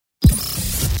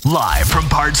Live from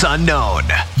parts unknown,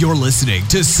 you're listening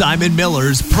to Simon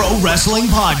Miller's Pro Wrestling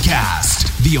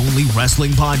Podcast, the only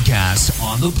wrestling podcast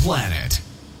on the planet,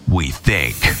 we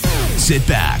think. Sit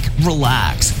back,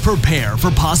 relax, prepare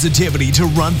for positivity to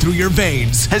run through your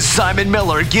veins as Simon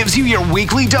Miller gives you your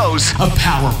weekly dose of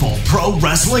powerful pro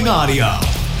wrestling audio.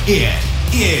 It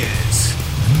is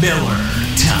Miller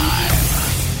Time.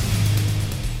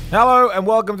 Hello and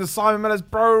welcome to Simon Miller's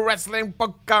Pro Wrestling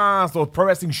Podcast, or Pro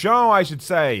Wrestling Show, I should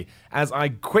say, as I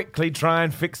quickly try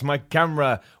and fix my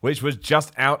camera, which was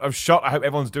just out of shot. I hope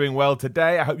everyone's doing well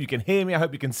today. I hope you can hear me. I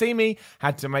hope you can see me.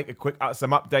 Had to make a quick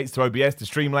some updates to OBS, to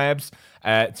Streamlabs,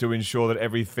 to ensure that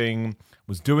everything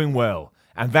was doing well.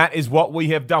 And that is what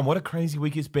we have done. What a crazy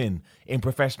week it's been in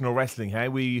professional wrestling, hey?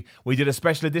 We did a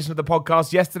special edition of the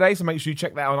podcast yesterday, so make sure you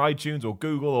check that out on iTunes or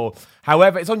Google or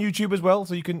however. It's on YouTube as well,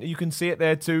 so you can see it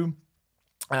there too.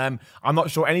 I'm not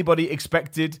sure anybody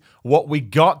expected what we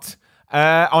got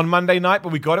on Monday night,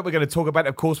 but we got it. We're going to talk about it.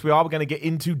 Of course we are. We're going to get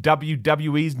into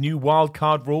WWE's new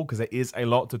wildcard rule because there is a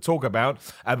lot to talk about.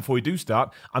 Before we do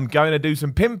start, I'm going to do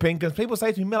some pimping because people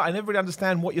say to me, Miller, I never really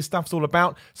understand what your stuff's all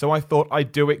about, so I thought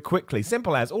I'd do it quickly.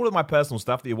 Simple as, all of my personal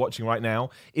stuff that you're watching right now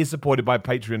is supported by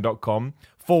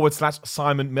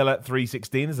patreon.com/Simon Miller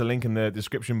 316. There's a link in the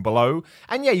description below.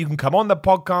 And yeah, you can come on the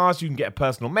podcast, you can get a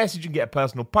personal message, you can get a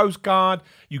personal postcard,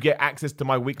 you get access to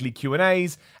my weekly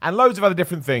Q&As, and loads of other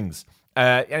different things.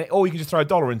 Or you can just throw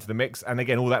 $1 into the mix, and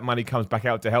again, all that money comes back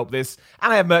out to help this.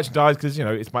 And I have merchandise because, you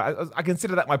know, it's I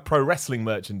consider that my pro wrestling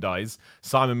merchandise.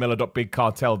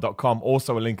 SimonMiller.BigCartel.com,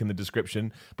 also a link in the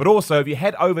description. But also, if you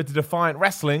head over to Defiant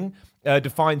Wrestling,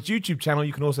 Defiant's YouTube channel,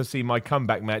 you can also see my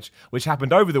comeback match, which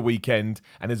happened over the weekend,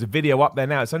 and there's a video up there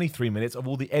now. It's only 3 minutes of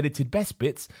all the edited best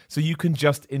bits, so you can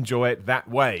just enjoy it that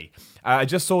way. I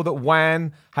just saw that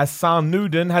Juan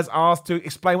Hassanuddin has asked to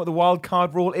explain what the wild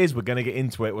card rule is. We're going to get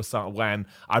into it with Juan,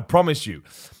 I promise you.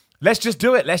 Let's just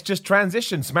do it. Let's just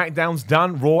transition. SmackDown's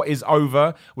done. Raw is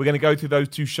over. We're going to go through those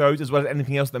two shows as well as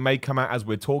anything else that may come out as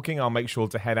we're talking. I'll make sure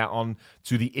to head out on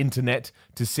to the internet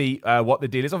to see what the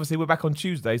deal is. Obviously, we're back on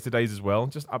Tuesdays, today's as well.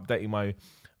 Just updating my...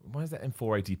 Why is that in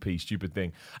 480p? Stupid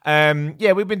thing.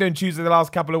 Yeah, we've been doing Tuesday the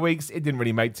last couple of weeks. It didn't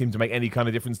really seem to make any kind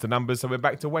of difference to numbers, so we're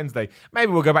back to Wednesday.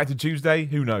 Maybe we'll go back to Tuesday.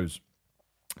 Who knows?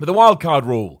 But the wildcard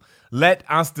rule. Let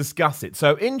us discuss it.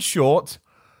 So, in short...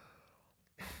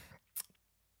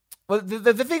 Well,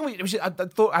 the thing I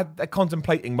thought I had a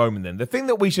contemplating moment then. The thing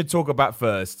that we should talk about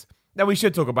first, now we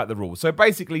should talk about the rules. So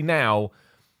basically now,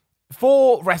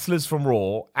 4 wrestlers from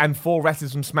Raw and 4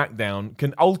 wrestlers from SmackDown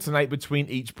can alternate between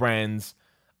each brands,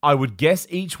 I would guess,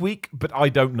 each week, but I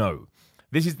don't know.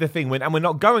 This is the thing, and we're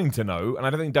not going to know, and I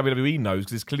don't think WWE knows,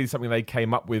 because it's clearly something they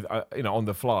came up with on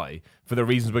the fly, for the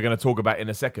reasons we're going to talk about in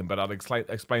a second, but I'll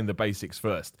explain the basics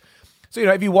first. So,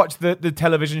 if you watched the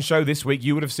television show this week,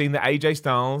 you would have seen that AJ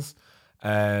Styles,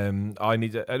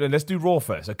 let's do Raw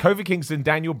first. So, Kofi Kingston,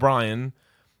 Daniel Bryan,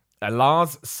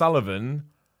 Lars Sullivan,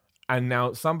 and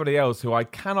now somebody else who I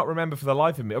cannot remember for the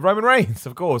life of me, Roman Reigns,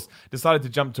 of course, decided to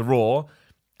jump to Raw.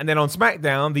 And then on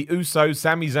SmackDown, the Usos,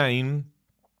 Sami Zayn,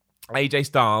 AJ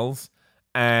Styles,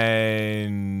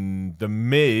 and The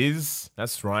Miz,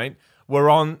 that's right, were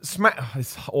on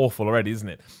it's awful already, isn't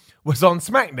it? Was on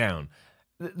SmackDown.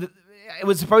 It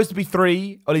was supposed to be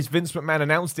 3, or at least Vince McMahon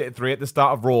announced it at 3 at the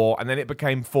start of Raw, and then it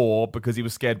became 4 because he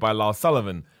was scared by Lars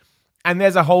Sullivan. And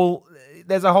there's a whole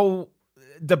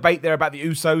debate there about the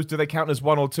Usos. Do they count as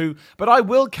 1 or 2? But I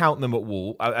will count them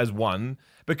as 1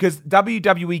 because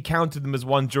WWE counted them as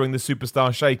 1 during the Superstar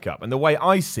Shakeup. And the way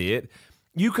I see it,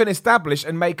 you can establish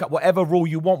and make up whatever rule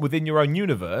you want within your own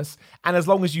universe, and as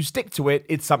long as you stick to it,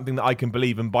 it's something that I can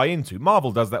believe and buy into.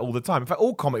 Marvel does that all the time. In fact,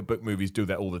 all comic book movies do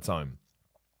that all the time.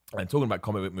 And talking about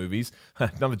comic book movies,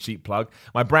 another cheap plug,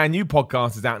 my brand new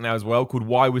podcast is out now as well, called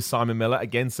Why with Simon Miller.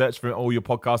 Again, search for all your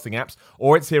podcasting apps,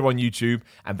 or it's here on YouTube,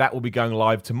 and that will be going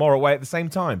live tomorrow away at the same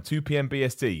time, 2 p.m.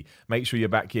 BST. Make sure you're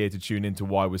back here to tune into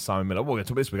Why with Simon Miller. What we're going to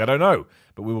talk this week, I don't know,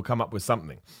 but we will come up with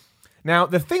something. Now,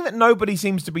 the thing that nobody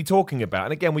seems to be talking about,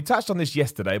 and again, we touched on this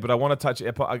yesterday, but I want to touch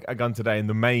it again today in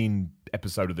the main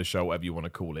episode of the show, whatever you want to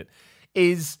call it,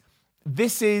 is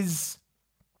this is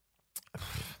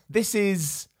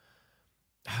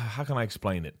how can I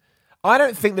explain it? I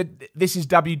don't think that this is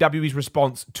WWE's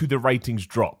response to the ratings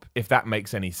drop, if that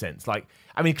makes any sense.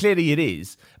 Clearly it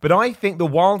is, but I think the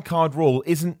wildcard rule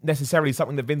isn't necessarily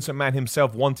something that Vince McMahon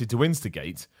himself wanted to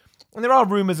instigate. And there are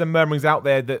rumors and murmurings out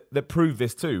there that prove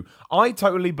this too. I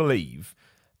totally believe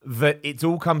that it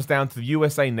all comes down to the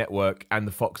USA Network and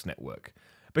the Fox Network.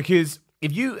 Because I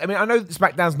know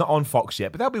SmackDown's not on Fox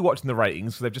yet, but they'll be watching the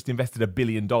ratings, so they've just invested $1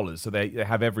 billion, so they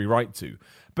have every right to.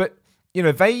 But,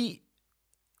 they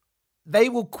they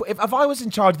will. If I was in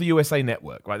charge of the USA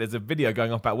Network, right? There's a video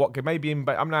going up about what could maybe.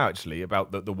 I'm now actually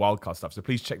about the wildcard stuff, so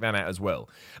please check that out as well.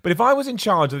 But if I was in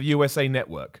charge of the USA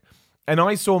Network, and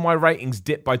I saw my ratings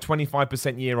dip by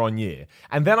 25% year on year,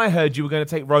 and then I heard you were going to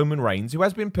take Roman Reigns, who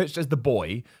has been pitched as the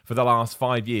boy for the last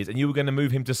 5 years, and you were going to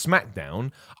move him to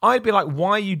SmackDown, I'd be like,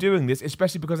 why are you doing this?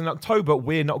 Especially because in October,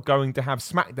 we're not going to have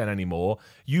SmackDown anymore.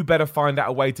 You better find out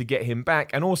a way to get him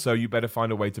back, and also you better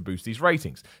find a way to boost these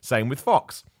ratings. Same with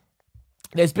Fox.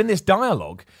 There's been this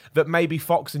dialogue that maybe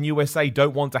Fox and USA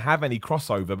don't want to have any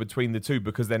crossover between the two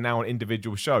because they're now on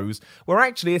individual shows, where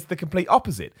actually it's the complete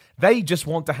opposite. They just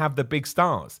want to have the big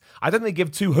stars. I don't think they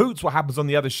give two hoots what happens on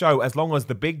the other show as long as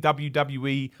the big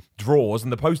WWE draws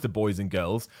and the poster boys and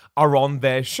girls are on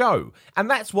their show.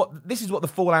 And this is what the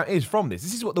fallout is from this.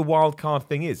 This is what the wild card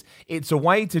thing is. It's a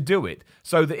way to do it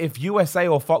so that if USA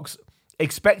or Fox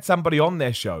expect somebody on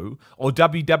their show, or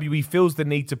WWE feels the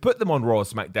need to put them on Raw or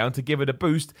SmackDown to give it a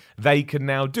boost, they can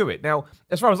now do it. Now,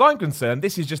 as far as I'm concerned,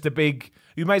 this is just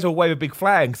you may as well wave a big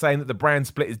flag saying that the brand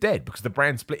split is dead, because the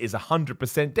brand split is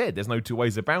 100% dead. There's no two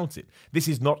ways about it. This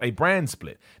is not a brand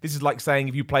split. This is like saying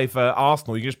if you play for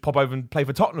Arsenal, you just pop over and play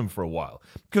for Tottenham for a while.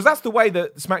 Because that's the way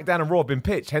that SmackDown and Raw have been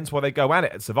pitched, hence why they go at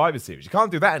it at Survivor Series. You can't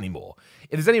do that anymore.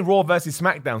 If there's any Raw versus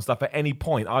SmackDown stuff at any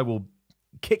point, I will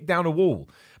kick down a wall.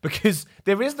 Because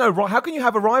there is no... How can you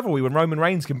have a rivalry when Roman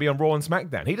Reigns can be on Raw and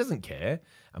SmackDown? He doesn't care.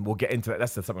 And we'll get into that.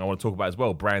 That's something I want to talk about as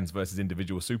well. Brands versus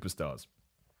individual superstars.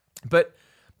 But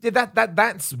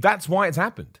that's why it's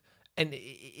happened. And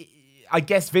I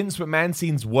guess Vince McMahon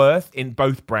sees worth in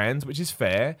both brands, which is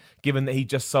fair, given that he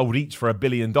just sold each for $1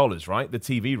 billion, right? The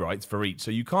TV rights for each.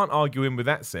 So you can't argue him with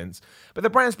that sense. But the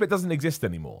brand split doesn't exist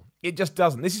anymore. It just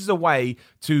doesn't. This is a way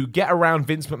to get around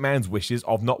Vince McMahon's wishes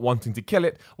of not wanting to kill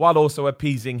it, while also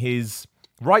appeasing his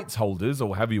rights holders,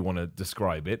 or however you want to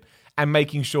describe it, and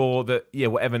making sure that,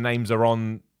 whatever names are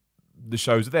on the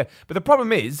shows are there. But the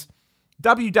problem is,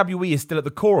 WWE is still at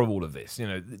the core of all of this.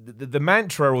 The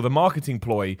mantra or the marketing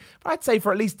ploy, I'd say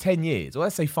for at least 10 years, or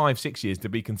let's say 5-6 years to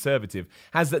be conservative,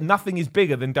 has that nothing is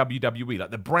bigger than WWE. Like,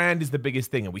 the brand is the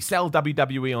biggest thing, and we sell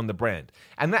WWE on the brand.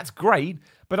 And that's great,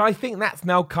 but I think that's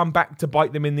now come back to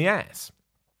bite them in the ass.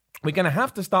 We're going to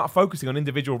have to start focusing on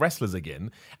individual wrestlers again,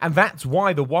 and that's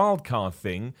why the wildcard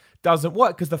thing doesn't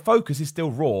work, because the focus is still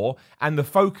Raw, and the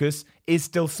focus is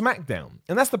still SmackDown.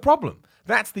 And that's the problem.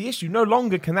 That's the issue. No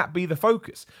longer can that be the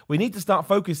focus. We need to start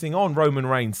focusing on Roman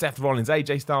Reigns, Seth Rollins,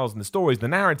 AJ Styles, and the stories, the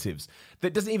narratives.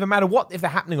 That doesn't even matter if they're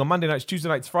happening on Monday nights, Tuesday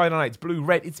nights, Friday nights, blue,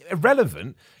 red. It's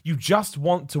irrelevant. You just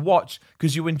want to watch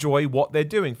because you enjoy what they're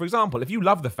doing. For example, if you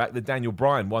love the fact that Daniel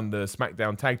Bryan won the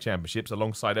SmackDown Tag Championships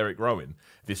alongside Eric Rowan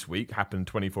this week, happened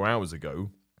 24 hours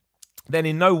ago, then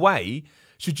in no way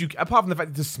should you, apart from the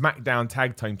fact that it's SmackDown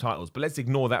tag team titles, but let's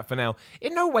ignore that for now,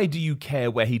 in no way do you care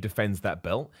where he defends that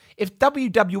belt. If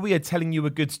WWE are telling you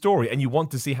a good story and you want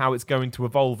to see how it's going to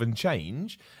evolve and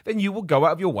change, then you will go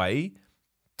out of your way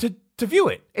to view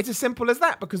it. It's as simple as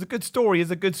that, because a good story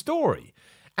is a good story.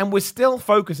 And we're still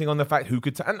focusing on the fact who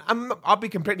could... I'll be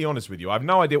completely honest with you. I have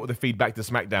no idea what the feedback to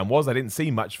SmackDown was. I didn't see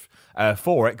much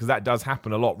for it, because that does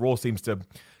happen a lot. Raw seems to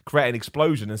create an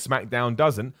explosion and SmackDown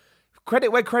doesn't.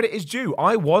 Credit where credit is due.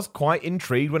 I was quite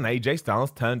intrigued when AJ Styles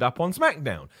turned up on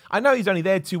SmackDown. I know he's only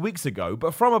there 2 weeks ago,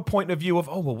 but from a point of view of,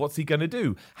 what's he going to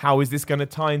do? How is this going to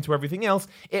tie into everything else?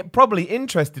 It probably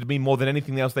interested me more than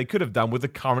anything else they could have done with the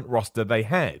current roster they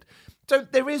had. So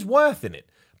there is worth in it.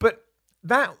 But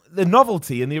the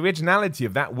novelty and the originality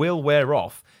of that will wear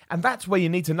off. And that's where you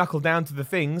need to knuckle down to the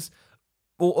things,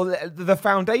 or the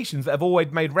foundations that have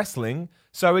always made wrestling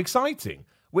so exciting,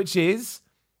 which is...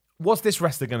 what's this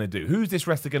wrestler going to do? Who's this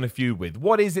wrestler going to feud with?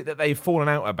 What is it that they've fallen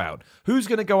out about? Who's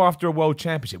going to go after a world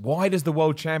championship? Why does the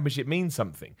world championship mean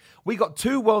something? We got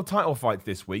 2 world title fights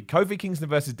this week. Kofi Kingston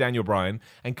versus Daniel Bryan,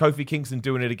 and Kofi Kingston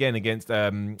doing it again against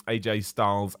AJ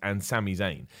Styles and Sami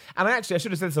Zayn. And I should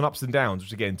have said this on Ups and Downs,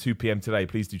 which again, 2 p.m. today.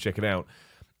 Please do check it out.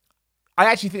 I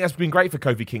actually think that's been great for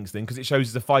Kofi Kingston, because it shows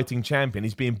he's a fighting champion.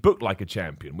 He's being booked like a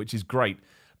champion, which is great.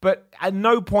 But at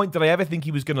no point did I ever think he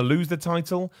was going to lose the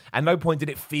title. At no point did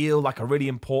it feel like a really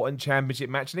important championship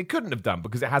match. And it couldn't have done,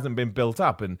 because it hasn't been built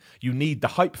up. And you need the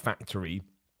hype factory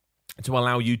to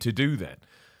allow you to do that.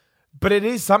 But it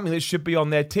is something that should be on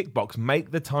their tick box.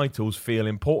 Make the titles feel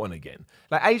important again.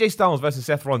 Like AJ Styles versus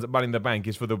Seth Rollins at Money in the Bank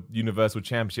is for the Universal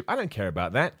Championship. I don't care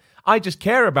about that. I just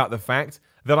care about the fact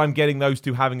that I'm getting those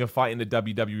two having a fight in the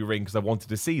WWE ring because I wanted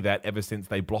to see that ever since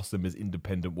they blossomed as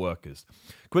independent workers.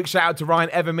 Quick shout out to Ryan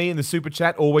Everme in the Super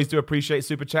Chat. Always do appreciate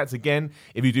Super Chats. Again,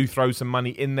 if you do throw some money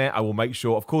in there, I will make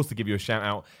sure, of course, to give you a shout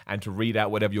out and to read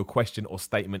out whatever your question or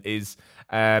statement is.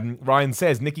 Ryan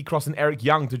says, Nikki Cross and Eric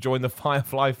Young to join the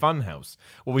Firefly Funhouse.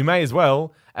 Well, we may as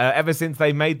well. Ever since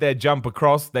they made their jump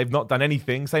across, they've not done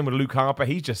anything. Same with Luke Harper.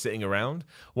 He's just sitting around.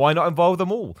 Why not involve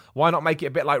them all? Why not make it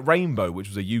a bit like Rainbow, which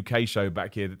was a UK show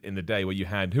back here in the day where you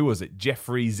had, who was it?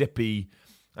 Jeffrey, Zippy,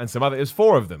 and some other. It was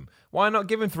 4 of them. Why not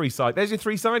give him 3 side? There's your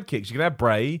 3 sidekicks. You can have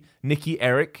Bray, Nikki,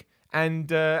 Eric, and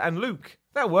Luke.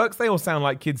 That works. They all sound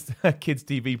like kids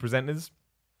TV presenters.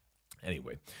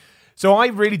 Anyway. So I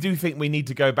really do think we need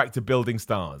to go back to building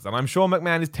stars. And I'm sure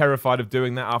McMahon is terrified of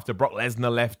doing that after Brock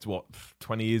Lesnar left,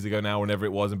 20 years ago now, whenever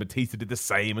it was, and Batista did the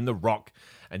same, and The Rock,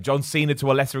 and John Cena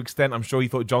to a lesser extent. I'm sure he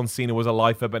thought John Cena was a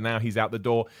lifer, but now he's out the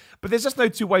door. But there's just no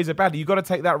two ways about it. You've got to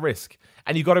take that risk.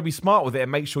 And you've got to be smart with it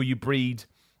and make sure you breed,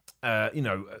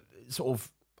 sort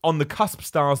of on the cusp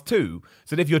stars too,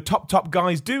 so that if your top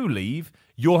guys do leave,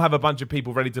 you'll have a bunch of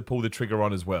people ready to pull the trigger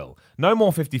on as well. No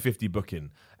more 50-50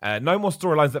 booking. No more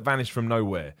storylines that vanish from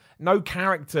nowhere. No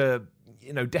character,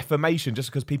 defamation just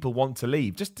because people want to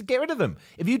leave. Just to get rid of them.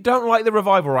 If you don't like the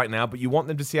Revival right now, but you want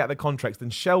them to see out their contracts, then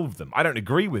shelve them. I don't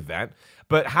agree with that.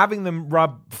 But having them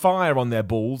rub fire on their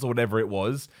balls or whatever it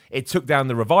was, it took down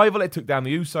the Revival, it took down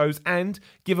the Usos, and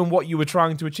given what you were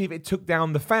trying to achieve, it took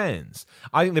down the fans.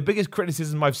 I think the biggest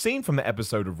criticism I've seen from the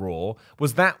episode of Raw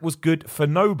was that was good for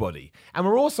nobody. And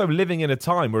we're also living in a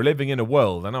time, we're living in a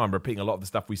world, I know I'm repeating a lot of the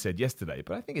stuff we said yesterday,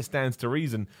 but I think it stands to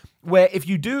reason, where if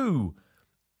you do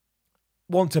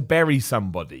want to bury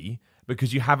somebody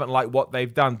because you haven't liked what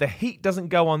they've done, the heat doesn't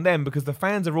go on them because the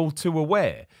fans are all too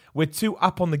aware. We're too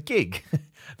up on the gig.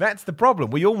 That's the problem.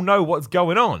 We all know what's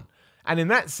going on. And in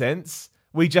that sense,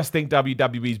 we just think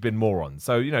WWE's been morons.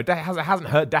 So, it hasn't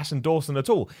hurt Dash and Dawson at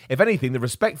all. If anything, the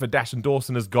respect for Dash and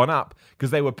Dawson has gone up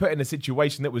because they were put in a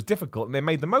situation that was difficult and they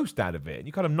made the most out of it. And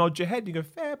you kind of nod your head and you go,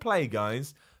 fair play,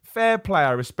 guys. Fair play.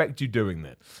 I respect you doing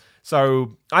that.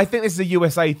 So I think this is a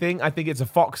USA thing. I think it's a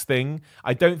Fox thing.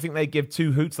 I don't think they give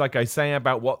 2 hoots, like I say,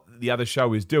 about what the other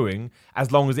show is doing,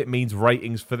 as long as it means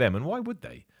ratings for them. And why would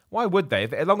they? Why would they?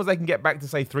 As long as they can get back to,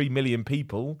 say, 3 million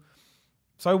people,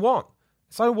 so what?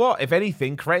 So what? If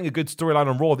anything, creating a good storyline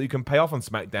on Raw that you can pay off on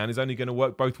SmackDown is only going to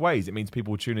work both ways. It means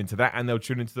people will tune into that and they'll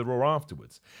tune into the Raw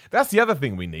afterwards. That's the other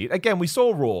thing we need. Again, we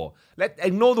saw Raw.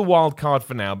 Ignore the wild card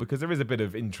for now because there is a bit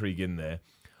of intrigue in there.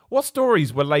 What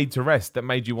stories were laid to rest that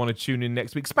made you want to tune in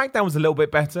next week? SmackDown was a little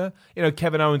bit better.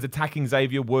 Kevin Owens attacking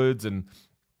Xavier Woods and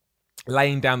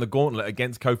laying down the gauntlet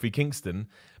against Kofi Kingston.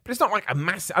 But it's not like a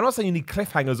massive... I'm not saying you need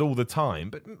cliffhangers all the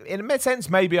time, but in a sense,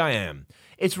 maybe I am.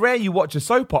 It's rare you watch a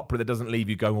soap opera that doesn't leave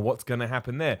you going, well, what's going to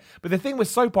happen there? But the thing with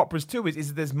soap operas too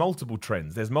is there's multiple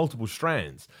trends. There's multiple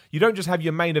strands. You don't just have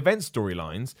your main event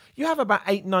storylines. You have about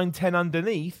 8, 9, 10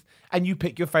 underneath, and you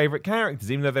pick your favourite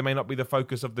characters, even though they may not be the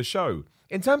focus of the show.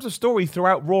 In terms of story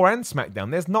throughout Raw and SmackDown,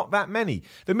 there's not that many.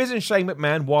 The Miz and Shane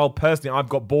McMahon, while personally I've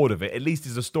got bored of it, at least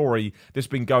is a story that's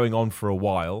been going on for a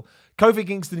while. Kofi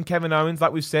Kingston, Kevin Owens,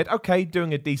 like we've said, okay,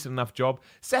 doing a decent enough job.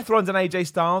 Seth Rollins and AJ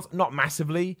Styles, not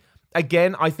massively.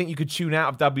 Again, I think you could tune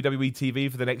out of WWE TV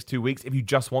for the next 2 weeks if you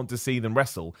just want to see them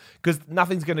wrestle, because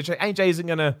nothing's going to change. AJ isn't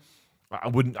going to...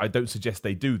 I don't suggest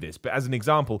they do this, but as an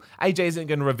example, AJ isn't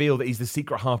going to reveal that he's the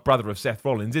secret half-brother of Seth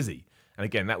Rollins, is he? And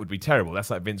again, that would be terrible. That's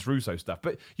like Vince Russo stuff.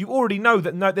 But you already know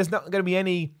that there's not going to be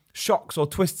any shocks or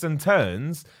twists and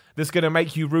turns that's going to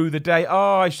make you rue the day.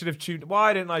 Oh, I should have tuned...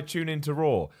 Why didn't I tune into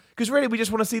Raw? Because really, we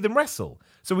just want to see them wrestle.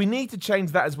 So we need to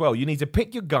change that as well. You need to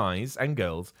pick your guys and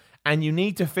girls, and you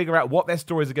need to figure out what their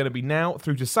stories are going to be now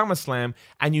through to SummerSlam,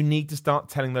 and you need to start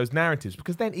telling those narratives.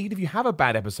 Because then, even if you have a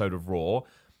bad episode of Raw,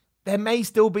 there may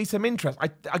still be some interest.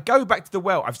 I go back to the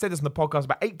well. I've said this in the podcast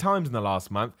about 8 times in the last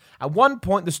month. At one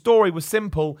point, the story was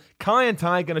simple. Kai and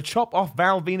Tai are going to chop off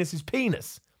Val Venus'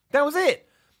 penis. That was it.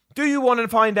 Do you want to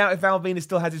find out if Val Venus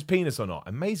still has his penis or not?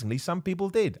 Amazingly, some people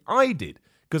did. I did,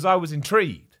 because I was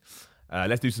intrigued.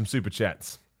 Let's do some super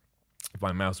chats, if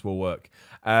my mouse will work.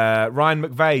 Ryan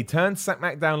McVeigh, turn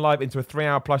SmackDown Live into a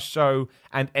 3-hour plus show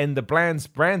and end the brand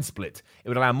split. It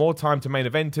would allow more time to main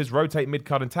eventers, rotate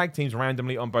mid-card and tag teams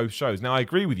randomly on both shows. Now, I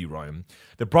agree with you, Ryan.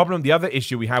 The other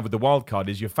issue we have with the wild card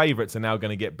is your favorites are now going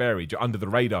to get buried. Your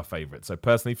under-the-radar favorites. So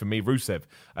personally, for me, Rusev,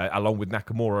 along with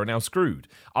Nakamura, are now screwed.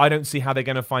 I don't see how they're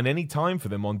going to find any time for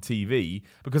them on TV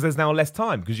because there's now less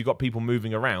time because you've got people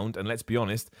moving around, and let's be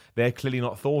honest, they're clearly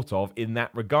not thought of in that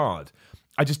regard.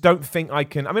 I just don't think I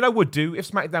can. I mean, I would do.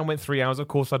 If SmackDown went 3 hours, of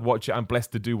course I'd watch it. I'm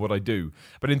blessed to do what I do.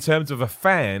 But in terms of a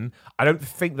fan, I don't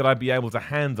think that I'd be able to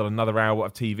handle another hour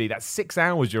of TV. That's 6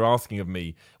 hours you're asking of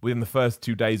me within the first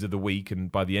 2 days of the week, and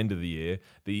by the end of the year,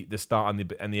 the start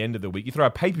and the end of the week. You throw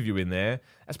a pay-per-view in there,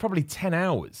 that's probably 10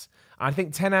 hours. I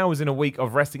think 10 hours in a week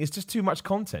of wrestling is just too much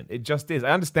content. It just is. I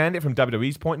understand it from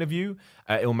WWE's point of view.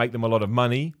 It will make them a lot of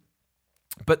money.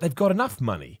 But they've got enough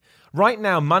money. Right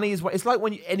now, money is what it's like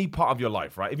when any part of your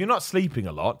life, right? If you're not sleeping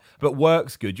a lot, but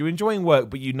work's good, you're enjoying work,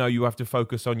 but you know you have to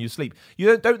focus on your sleep.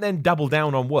 You don't then double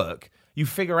down on work. You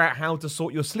figure out how to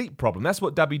sort your sleep problem. That's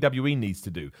what WWE needs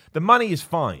to do. The money is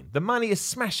fine. The money is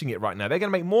smashing it right now. They're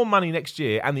going to make more money next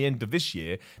year and the end of this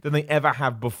year than they ever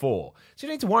have before. So you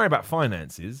don't need to worry about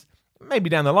finances. Maybe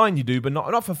down the line you do, but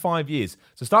not for 5 years.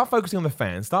 So start focusing on the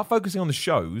fans, start focusing on the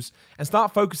shows, and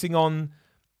start focusing on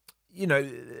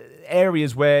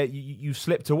areas where you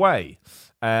slipped away.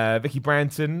 Vicky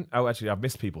Branton. Oh, actually, I've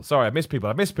missed people. Sorry.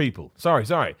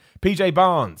 Sorry. PJ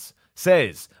Barnes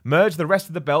says, merge the rest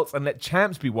of the belts and let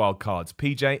champs be wild cards.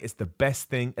 PJ, it's the best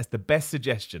thing. It's the best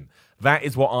suggestion. That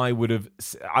is what I would have...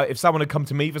 If someone had come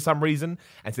to me for some reason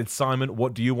and said, Simon,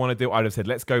 what do you want to do? I'd have said,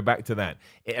 let's go back to that.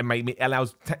 It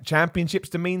allows championships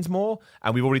to mean more,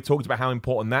 and we've already talked about how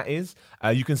important that is.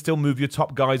 You can still move your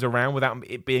top guys around without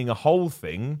it being a whole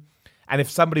thing. And if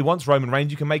somebody wants Roman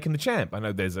Reigns, you can make him the champ. I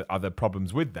know there's other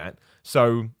problems with that.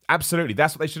 So, absolutely,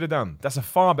 that's what they should have done. That's a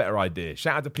far better idea.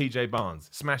 Shout out to PJ Barnes.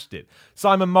 Smashed it.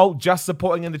 Simon Molt, just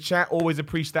supporting in the chat. Always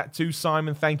appreciate that too,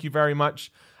 Simon. Thank you very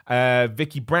much.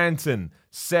 Vicky Branton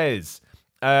says...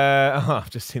 I've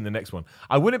just seen the next one.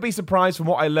 I wouldn't be surprised from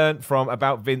what I learned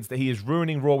about Vince that he is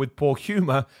ruining Raw with poor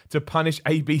humor to punish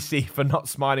ABC for not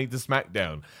smiling to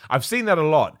SmackDown. I've seen that a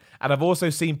lot. And I've also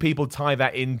seen people tie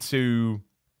that into...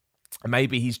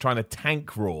 Maybe he's trying to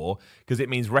tank Raw because it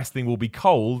means wrestling will be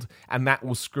cold and that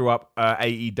will screw up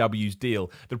AEW's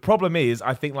deal. The problem is,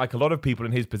 I think like a lot of people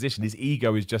in his position, his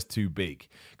ego is just too big.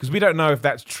 Because we don't know if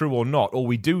that's true or not. All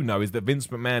we do know is that Vince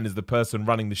McMahon is the person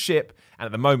running the ship, and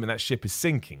at the moment that ship is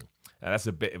sinking. That's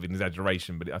a bit of an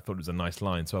exaggeration, but I thought it was a nice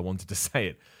line, so I wanted to say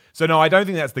it. So no, I don't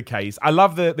think that's the case. I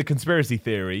love the conspiracy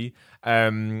theory,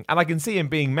 and I can see him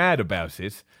being mad about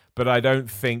it. But I don't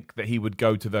think that he would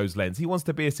go to those lenses. He wants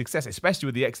to be a success, especially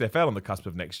with the XFL on the cusp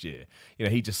of next year.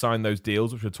 He just signed those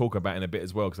deals, which we'll talk about in a bit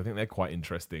as well, because I think they're quite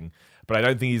interesting. But I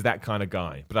don't think he's that kind of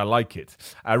guy. But I like it.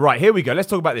 Right, here we go. Let's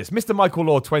talk about this. Mr. Michael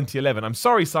Law 2011. I'm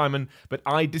sorry, Simon, but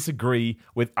I disagree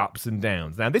with ups and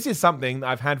downs. Now, this is something that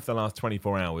I've had for the last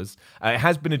 24 hours. It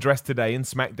has been addressed today in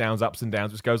SmackDown's Ups and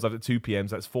Downs, which goes live at 2 p.m.,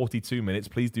 so that's 42 minutes.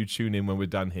 Please do tune in when we're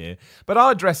done here. But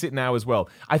I'll address it now as well.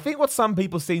 I think what some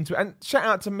people seem to... And shout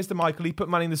out to Mr. Michael, he put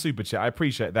money in the super chat. I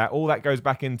appreciate that. All that goes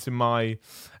back into my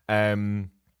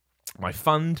my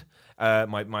fund,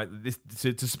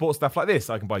 to support stuff like this.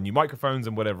 I can buy new microphones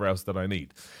and whatever else that I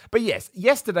need. But yes,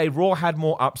 yesterday Raw had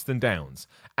more ups than downs.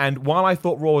 And while I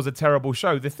thought Raw was a terrible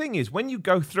show, the thing is, when you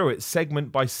go through it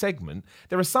segment by segment,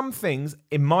 there are some things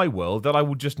in my world that I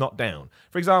will just knock down.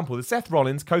 For example, the Seth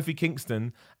Rollins, Kofi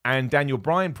Kingston, and Daniel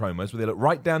Bryan promos, where they look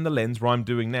right down the lens where I'm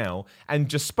doing now, and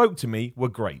just spoke to me, were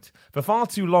great. For far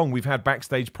too long, we've had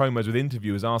backstage promos with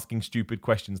interviewers asking stupid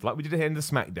questions, like we did at the end of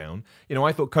SmackDown.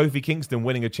 I thought Kofi Kingston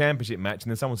winning a championship match,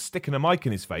 and then someone sticking a mic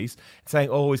in his face, saying,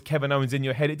 oh, is Kevin Owens in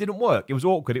your head? It didn't work. It was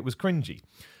awkward. It was cringy.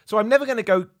 So I'm never going to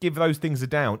go give those things a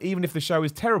down, even if the show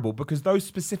is terrible, because those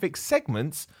specific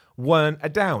segments weren't a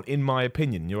down, in my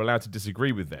opinion. You're allowed to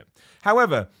disagree with them.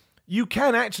 However, you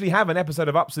can actually have an episode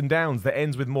of ups and downs that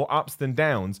ends with more ups than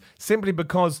downs, simply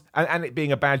because, and it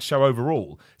being a bad show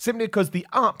overall, simply because the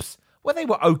ups, well, they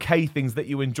were okay things that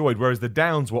you enjoyed, whereas the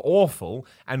downs were awful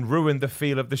and ruined the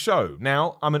feel of the show.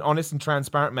 Now, I'm an honest and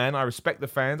transparent man. I respect the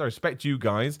fans. I respect you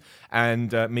guys.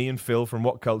 And me and Phil from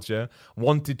What Culture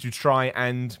wanted to try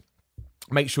and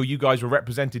make sure you guys were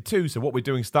represented too. So what we're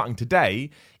doing starting today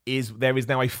is there is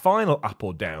now a final up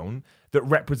or down that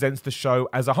represents the show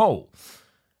as a whole.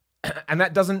 And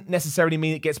that doesn't necessarily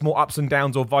mean it gets more ups and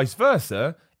downs or vice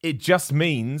versa. It just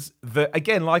means that,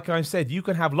 again, like I said, you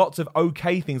can have lots of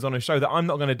okay things on a show that I'm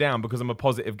not going to down because I'm a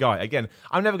positive guy. Again,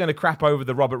 I'm never going to crap over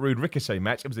the Robert Roode Ricochet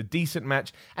match. It was a decent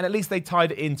match, and at least they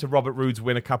tied it into Robert Roode's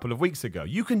win a couple of weeks ago.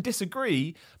 You can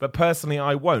disagree, but personally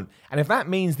I won't. And if that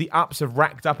means the ups have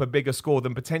racked up a bigger score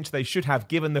than potentially they should have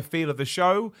given the feel of the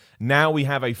show, now we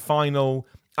have a final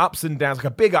ups and downs, like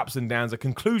a big ups and downs, a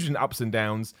conclusion ups and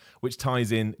downs, which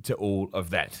ties in to all of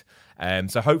that.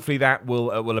 So hopefully that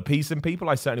will appease some people.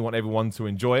 I certainly want everyone to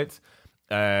enjoy it.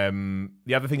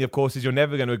 The other thing, of course, is you're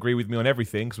never going to agree with me on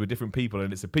everything because we're different people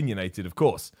and it's opinionated, of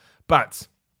course. But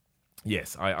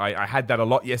Yes, I had that a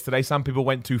lot yesterday. Some people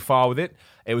went too far with it.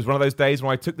 It was one of those days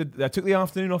when I took the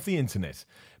afternoon off the internet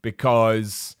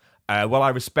because, I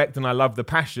respect and I love the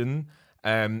passion.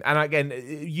 And again,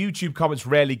 YouTube comments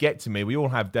rarely get to me. We all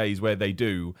have days where they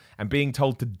do. And being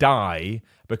told to die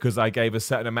because I gave a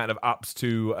certain amount of ups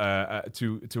to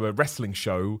a wrestling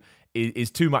show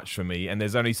is too much for me, and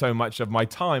there's only so much of my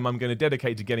time I'm going to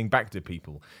dedicate to getting back to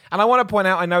people. And I want to point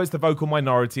out, I know it's the vocal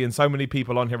minority, and so many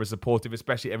people on here are supportive,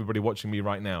 especially everybody watching me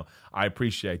right now. I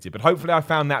appreciate it. But hopefully I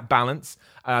found that balance.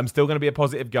 I'm still going to be a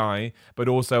positive guy, but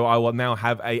also I will now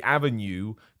have an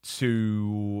avenue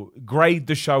to grade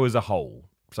the show as a whole.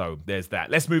 So there's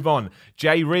that. Let's move on.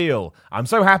 Jay Real. I'm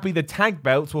so happy the tag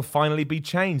belts will finally be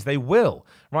changed. They will.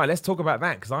 Right, let's talk about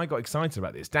that because I got excited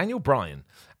about this. Daniel Bryan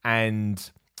and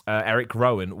Eric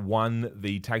Rowan won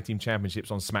the tag team championships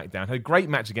on SmackDown. Had a great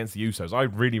match against the Usos. I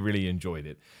really, really enjoyed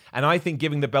it. And I think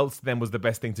giving the belts to them was the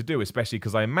best thing to do, especially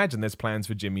because I imagine there's plans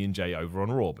for Jimmy and Jay over on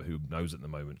Raw, but who knows at the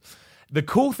moment. The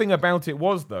cool thing about it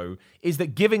was, though, is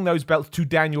that giving those belts to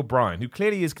Daniel Bryan, who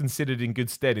clearly is considered in good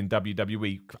stead in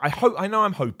WWE, I know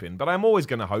I'm hoping, but I'm always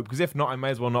going to hope, because if not, I may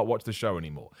as well not watch the show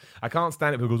anymore. I can't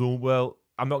stand it because,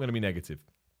 I'm not going to be negative.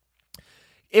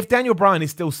 If Daniel Bryan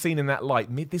is still seen in that light,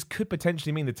 this could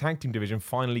potentially mean the tag team division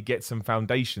finally gets some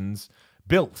foundations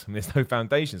built, and there's no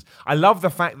foundations. I love the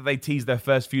fact that they teased their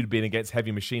first feud being against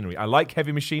Heavy Machinery. I like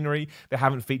Heavy Machinery. They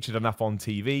haven't featured enough on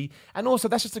TV. And also,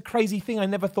 that's just a crazy thing I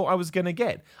never thought I was going to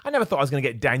get. I never thought I was going to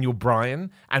get Daniel Bryan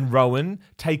and Rowan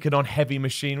taking on Heavy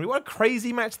Machinery. What a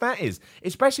crazy match that is,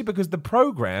 especially because the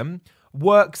program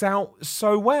works out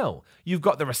so well. You've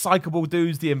got the recyclable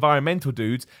dudes, the environmental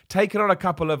dudes, taking on a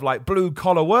couple of like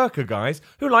blue-collar worker guys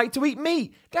who like to eat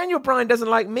meat. Daniel Bryan doesn't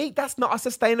like meat. That's not a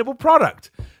sustainable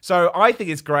product. So I think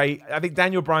it's great. I think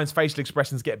Daniel Bryan's facial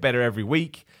expressions get better every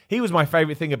week. He was my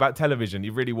favorite thing about television. He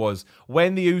really was.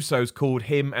 When the Usos called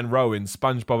him and Rowan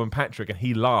SpongeBob and Patrick, and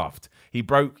he laughed. They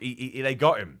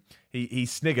got him. He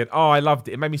sniggered. Oh, I loved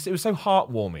it. It was so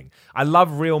heartwarming. I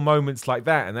love real moments like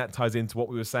that, and that ties into what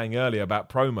we were saying earlier about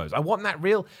promos. I want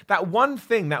that one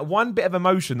thing, that one bit of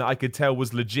emotion that I could tell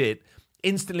was legit,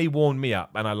 instantly warmed me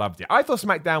up, and I loved it. I thought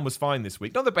SmackDown was fine this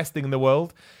week. Not the best thing in the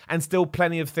world, and still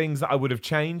plenty of things that I would have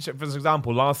changed. For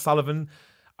example, Lars Sullivan,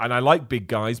 and I like big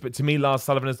guys, but to me, Lars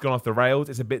Sullivan has gone off the rails.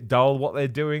 It's a bit dull what they're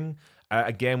doing.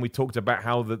 Again, we talked about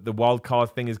how the wild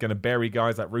card thing is going to bury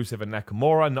guys like Rusev and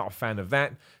Nakamura. Not a fan of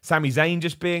that. Sami Zayn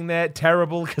just being there,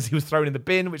 terrible because he was thrown in the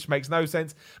bin, which makes no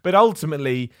sense. But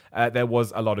ultimately, there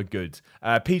was a lot of good.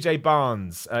 PJ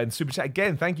Barnes in Super Chat.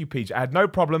 Again, thank you, PJ. I had no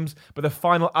problems, but the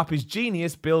final up is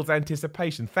genius, builds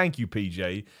anticipation. Thank you,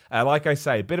 PJ. Like I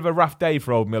say, a bit of a rough day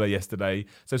for old Miller yesterday.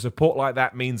 So support like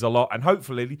that means a lot. And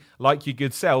hopefully, like your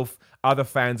good self, other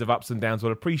fans of Ups and Downs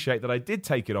will appreciate that I did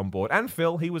take it on board. And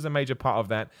Phil, he was a major part of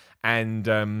that. And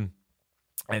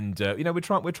we're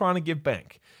trying to give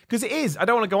back. Because it is, I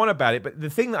don't want to go on about it, but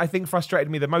the thing that I think frustrated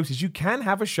me the most is you can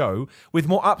have a show with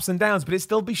more ups and downs, but it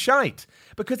still be shite.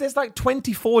 Because there's like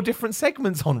 24 different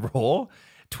segments on Raw.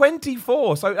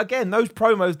 24. So again, those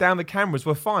promos down the cameras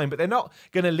were fine, but they're not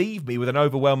going to leave me with an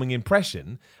overwhelming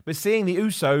impression. But seeing the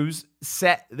Usos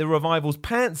set the Revival's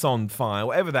pants on fire,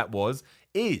 whatever that was,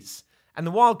 is. And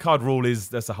the wildcard rule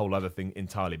that's a whole other thing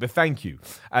entirely. But thank you.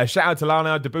 Shout out to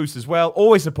Lana DeBoost as well.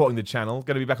 Always supporting the channel.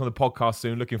 Going to be back on the podcast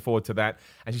soon. Looking forward to that.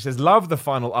 And she says, love the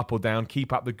final up or down.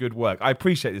 Keep up the good work. I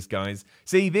appreciate this, guys.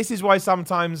 See, this is why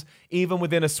sometimes, even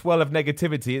within a swell of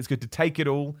negativity, it's good to take it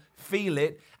all, feel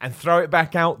it, and throw it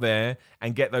back out there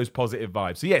and get those positive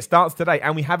vibes. So yeah, it starts today.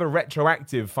 And we have a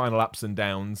retroactive final ups and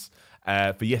downs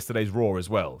for yesterday's Raw as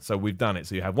well. So we've done it.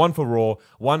 So you have one for Raw,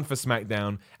 one for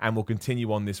SmackDown, and we'll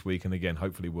continue on this week. And again,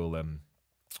 hopefully we'll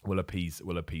appease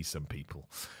some people.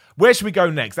 Where should we go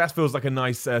next? That feels like a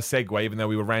nice segue, even though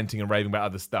we were ranting and raving about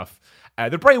other stuff.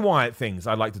 The Bray Wyatt things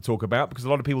I'd like to talk about, because a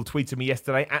lot of people tweeted me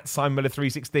yesterday at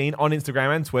SimonMiller316 on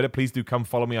Instagram and Twitter. Please do come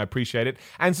follow me. I appreciate it.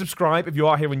 And subscribe if you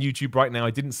are here on YouTube right now.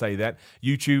 I didn't say that.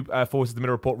 YouTube forces the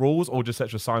Miller Report rules, or just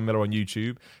search for Simon Miller on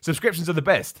YouTube. Subscriptions are the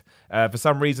best. For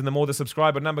some reason, the more the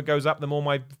subscriber number goes up, the more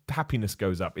my happiness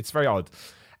goes up. It's very odd.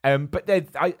 But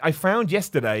I found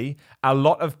yesterday a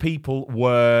lot of people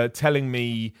were telling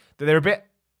me that they're a bit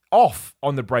off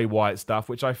on the Bray Wyatt stuff,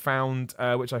 which I found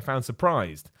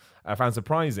surprising.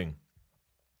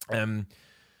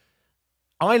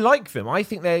 I like them. I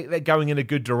think they're going in a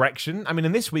good direction. I mean,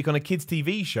 in this week on a kids'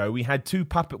 TV show, we had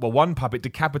one puppet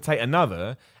decapitate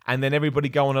another, and then everybody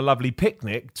go on a lovely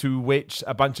picnic to which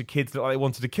a bunch of kids looked like they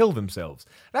wanted to kill themselves.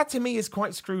 That to me is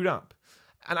quite screwed up.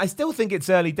 And I still think it's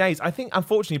early days. I think,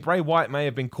 unfortunately, Bray Wyatt may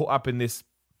have been caught up in this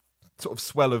sort of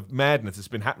swell of madness that's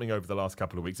been happening over the last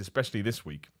couple of weeks, especially this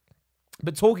week.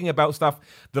 But talking about stuff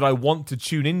that I want to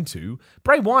tune into,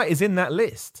 Bray Wyatt is in that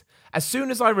list. As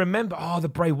soon as I remember, the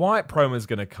Bray Wyatt promo is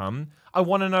going to come, I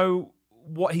want to know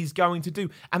what he's going to do.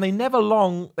 And they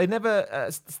never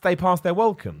stay past their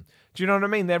welcome. Do you know what I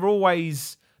mean? They're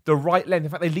always the right length.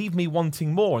 In fact, they leave me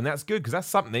wanting more, and that's good because that's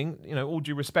something, all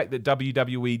due respect, that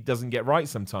WWE doesn't get right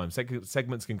sometimes.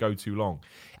 Segments can go too long.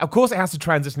 Of course, it has to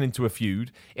transition into a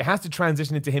feud. It has to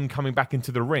transition into him coming back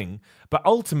into the ring. But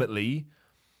ultimately,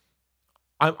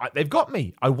 they've got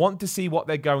me. I want to see what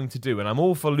they're going to do, and I'm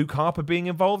all for Luke Harper being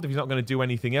involved if he's not going to do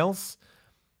anything else.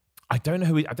 I don't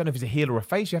know I don't know if he's a heel or a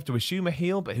face. You have to assume a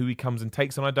heel, but who he comes and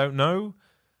takes on, I don't know.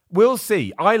 We'll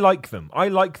see. I like them. I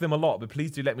like them a lot, but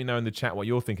please do let me know in the chat what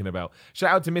you're thinking about.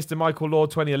 Shout out to Mr. Michael Law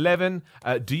 2011.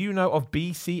 Do you know of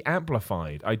BC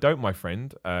Amplified? I don't, my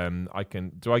friend.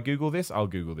 Do I Google this? I'll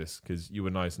Google this because you were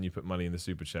nice and you put money in the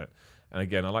super chat. And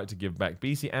again, I like to give back.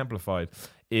 BC Amplified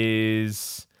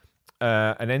is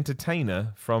an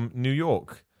entertainer from New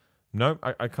York. No,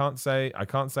 I can't say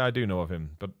I do know of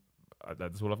him, but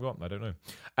that's all I've got. I don't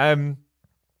know.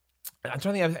 I'm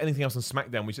trying to think of anything else on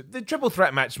SmackDown. The triple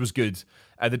threat match was good.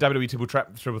 The WWE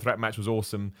triple threat match was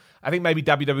awesome. I think maybe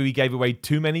WWE gave away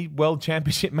too many World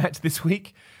Championship matches this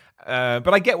week.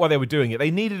 But I get why they were doing it. They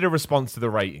needed a response to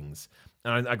the ratings.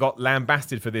 And I got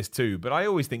lambasted for this too. But I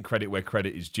always think credit where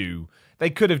credit is due. They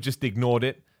could have just ignored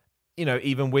it,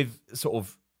 even with sort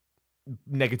of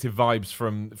negative vibes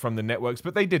from the networks,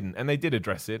 but they didn't, and they did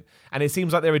address it, and it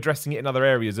seems like they're addressing it in other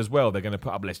areas as well. They're going to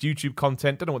put up less YouTube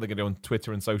content. Don't know what they're going to do on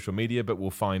Twitter and social media, but we'll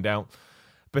find out.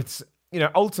 But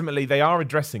ultimately they are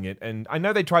addressing it, and I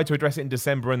know they tried to address it in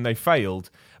December and they failed,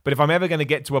 but if I'm ever going to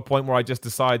get to a point where I just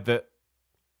decide that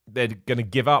they're going to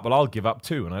give up, well, I'll give up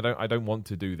too, and I don't want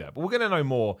to do that. But we're going to know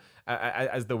more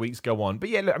as the weeks go on. But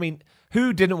yeah, look, I mean,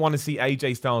 who didn't want to see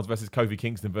AJ Styles versus Kofi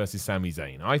Kingston versus Sami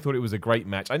Zayn? I thought it was a great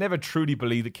match. I never truly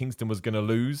believed that Kingston was going to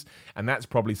lose, and that's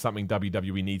probably something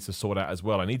WWE needs to sort out as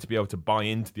well. I need to be able to buy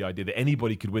into the idea that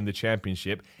anybody could win the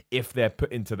championship if they're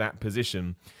put into that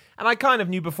position. And I kind of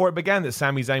knew before it began that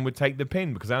Sami Zayn would take the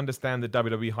pin because I understand the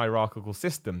WWE hierarchical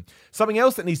system. Something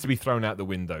else that needs to be thrown out the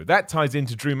window. That ties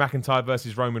into Drew McIntyre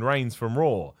versus Roman Reigns from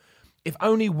Raw. If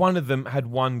only one of them had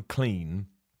won clean,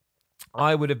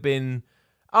 I would have been...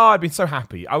 I'd been so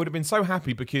happy. I would have been so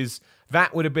happy because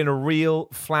that would have been a real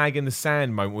flag in the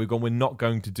sand moment. We're not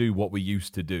going to do what we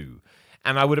used to do.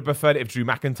 And I would have preferred it if Drew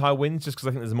McIntyre wins, just because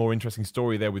I think there's a more interesting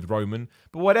story there with Roman.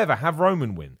 But whatever, have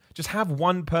Roman win. Just have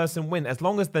one person win. As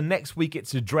long as the next week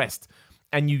it's addressed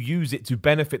and you use it to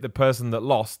benefit the person that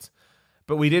lost.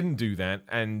 But we didn't do that.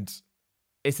 And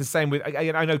it's the same with...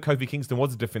 I know Kofi Kingston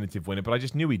was a definitive winner, but I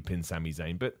just knew he'd pin Sami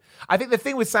Zayn. But I think the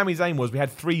thing with Sami Zayn was we had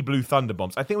 3 Blue Thunder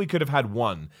Bombs. I think we could have had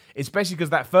 1, especially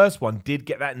because that first one did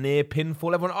get that near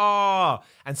pinfall. Everyone,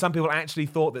 and some people actually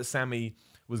thought that Sami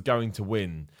was going to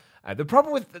win. The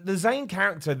problem with the Zayn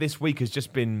character this week has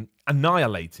just been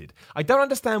annihilated. I don't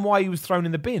understand why he was thrown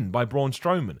in the bin by Braun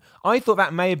Strowman. I thought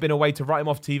that may have been a way to write him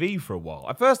off TV for a while.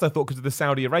 At first I thought because of the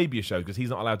Saudi Arabia show, because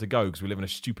he's not allowed to go because we live in a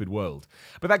stupid world.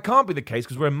 But that can't be the case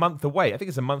because we're a month away. I think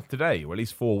it's a month today, or at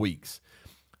least 4 weeks.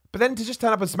 But then to just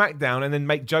turn up on SmackDown and then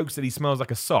make jokes that he smells like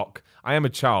a sock. I am a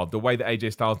child. The way that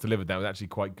AJ Styles delivered that was actually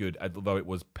quite good, although it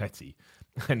was petty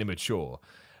and immature.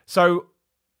 So...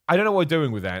 I don't know what we're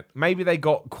doing with that. Maybe they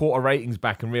got quarter ratings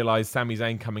back and realised Sami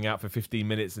Zayn coming out for 15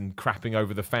 minutes and crapping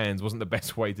over the fans wasn't the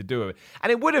best way to do it.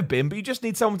 And it would have been, but you just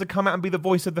need someone to come out and be the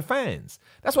voice of the fans.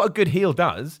 That's what a good heel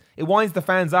does. It winds the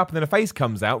fans up and then a face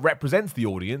comes out, represents the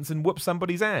audience and whoops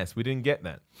somebody's ass. We didn't get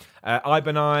that.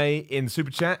 Ibenai in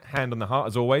Super Chat, hand on the heart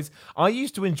as always. I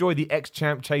used to enjoy the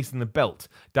ex-champ chasing the belt.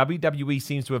 WWE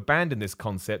seems to abandon this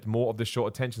concept, more of the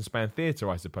short attention span theatre,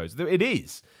 I suppose. It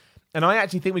is. And I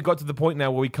actually think we've got to the point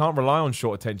now where we can't rely on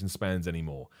short attention spans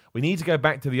anymore. We need to go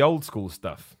back to the old school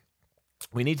stuff.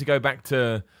 We need to go back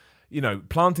to,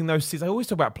 planting those seeds. I always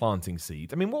talk about planting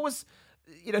seeds. I mean, what was,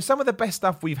 some of the best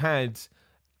stuff we've had,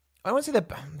 I won't say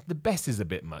the best is a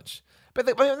bit much.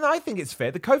 But I think it's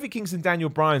fair. The Kofi Kingston, Daniel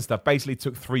Bryan stuff basically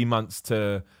took 3 months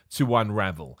to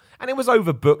unravel. And it was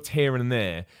overbooked here and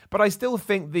there. But I still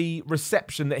think the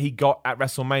reception that he got at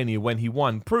WrestleMania when he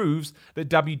won proves that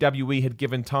WWE had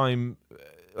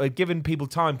given people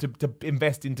time to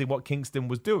invest into what Kingston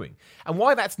was doing. And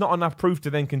why that's not enough proof to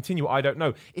then continue, I don't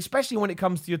know. Especially when it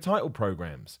comes to your title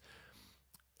programs.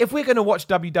 If we're going to watch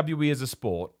WWE as a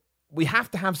sport, we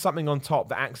have to have something on top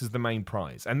that acts as the main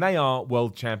prize. And they are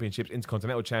World Championships,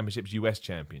 Intercontinental Championships, US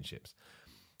Championships.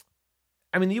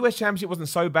 I mean, the US Championship wasn't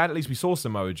so bad. At least we saw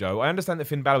Samoa Joe. I understand that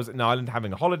Finn Balor was in Ireland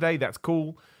having a holiday. That's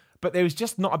cool. but there is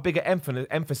just not a bigger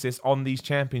emphasis on these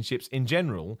championships in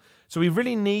general. So we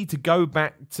really need to go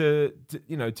back to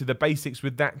the basics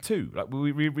with that too. Like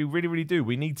we really, really do.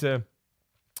 We need to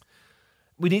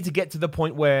get to the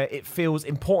point where it feels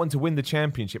important to win the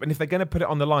championship. And if they're going to put it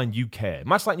on the line, you care.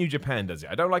 Much like New Japan does it.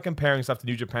 I don't like comparing stuff to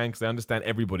New Japan because I understand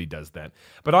everybody does that.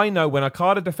 But I know when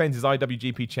Okada defends his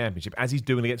IWGP championship, as he's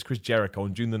doing against Chris Jericho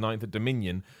on June the 9th at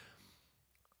Dominion,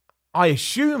 I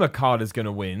assume Okada's going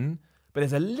to win, but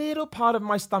there's a little part of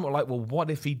my stomach like, well,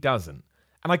 what if he doesn't?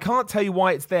 And I can't tell you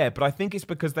why it's there, but I think it's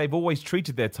because they've always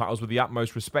treated their titles with the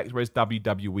utmost respect, whereas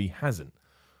WWE hasn't.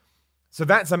 So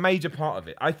that's a major part of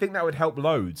it. I think that would help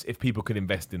loads if people could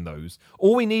invest in those.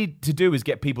 All we need to do is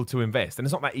get people to invest. And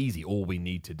it's not that easy, all we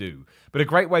need to do. But a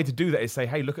great way to do that is say,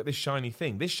 hey, look at this shiny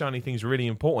thing. This shiny thing is really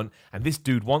important, and this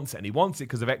dude wants it, and he wants it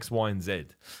because of X, Y, and Z.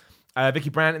 Vicky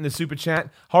Brand in the super chat.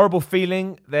 Horrible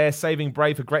feeling. They're saving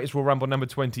Bray for Greatest Royal Rumble number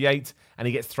 28, and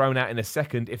he gets thrown out in a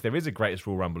second if there is a Greatest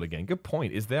Royal Rumble again. Good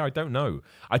point. Is there? I don't know.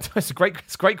 It's a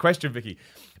great question, Vicky.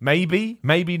 Maybe,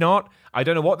 maybe not. I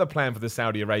don't know what the plan for the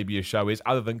Saudi Arabia show is,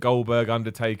 other than Goldberg,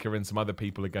 Undertaker, and some other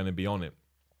people are going to be on it.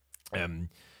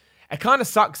 It kind of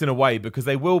sucks in a way because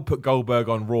they will put Goldberg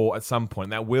on Raw at some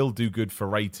point. That will do good for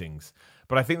ratings.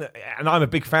 But I think that, and I'm a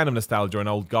big fan of nostalgia and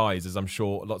old guys, as I'm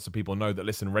sure lots of people know that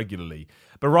listen regularly.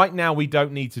 But right now, we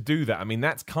don't need to do that. I mean,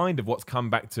 that's kind of what's come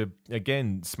back to,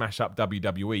 again, smash up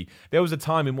WWE. There was a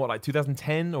time in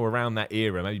 2010 or around that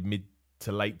era, maybe mid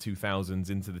to late 2000s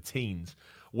into the teens,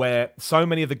 where so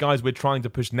many of the guys we're trying to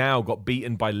push now got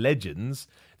beaten by legends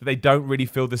that they don't really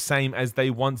feel the same as they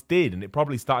once did. And it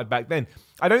probably started back then.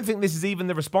 I don't think this is even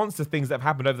the response to things that have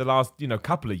happened over the last,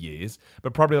 couple of years,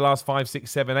 but probably the last 5,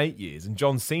 6, 7, 8 years. And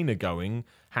John Cena going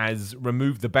has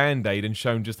removed the Band-Aid and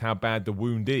shown just how bad the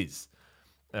wound is.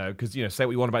 Because, say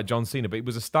what you want about John Cena, but he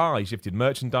was a star. He shifted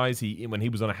merchandise. When he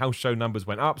was on a house show, numbers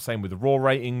went up. Same with the Raw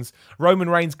ratings. Roman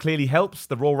Reigns clearly helps.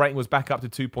 The Raw rating was back up to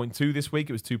 2.2 this week.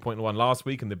 It was 2.1 last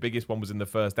week, and the biggest one was in the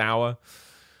first hour.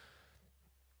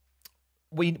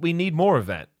 We need more of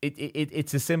that.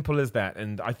 It's as simple as that.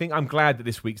 And I think I'm glad that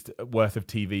this week's worth of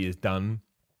TV is done.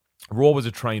 Raw was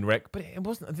a train wreck, but it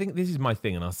wasn't. I think this is my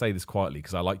thing, and I'll say this quietly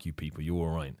because I like you people. You're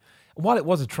all right. While it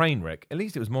was a train wreck, at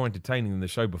least it was more entertaining than the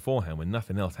show beforehand when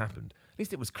nothing else happened. At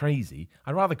least it was crazy.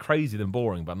 I'd rather crazy than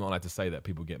boring, but I'm not allowed to say that.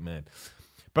 People get mad.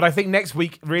 But I think next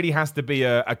week really has to be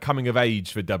a coming of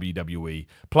age for WWE.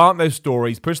 Plant those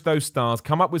stories, push those stars,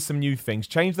 come up with some new things,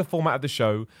 change the format of the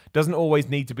show. Doesn't always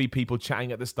need to be people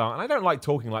chatting at the start. And I don't like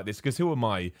talking like this because who am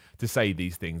I to say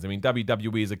these things? I mean,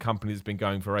 WWE is a company that's been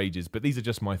going for ages, but these are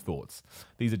just my thoughts.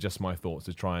 These are just my thoughts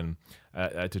to try and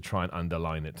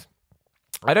underline it.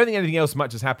 I don't think anything else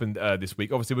much has happened this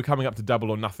week. Obviously, we're coming up to Double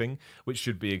or Nothing, which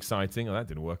should be exciting. Oh, that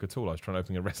didn't work at all. I was trying to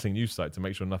open a wrestling news site to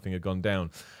make sure nothing had gone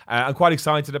down. I'm quite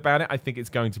excited about it. I think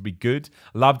it's going to be good.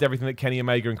 Loved everything that Kenny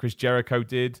Omega and Chris Jericho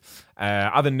did.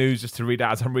 Other news, just to read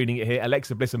out as I'm reading it here.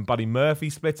 Alexa Bliss and Buddy Murphy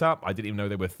split up. I didn't even know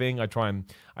they were a thing. I don't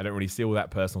really see all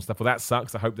that personal stuff. Well, that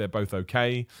sucks. I hope they're both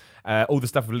okay. All the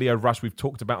stuff with Leo Rush we've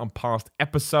talked about on past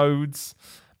episodes.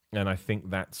 And I think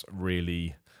that's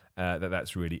really...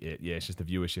 that's really it. Yeah, it's just the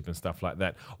viewership and stuff like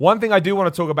that. One thing I do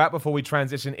want to talk about before we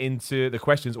transition into the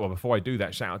questions, or before I do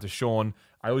that, shout out to Sean.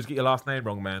 I always get your last name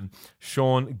wrong, man.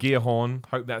 Sean Gearhorn.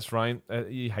 Hope that's right.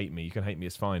 You hate me. You can hate me.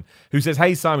 It's fine. Who says,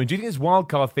 hey, Simon, do you think this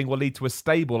wildcard thing will lead to a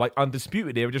stable like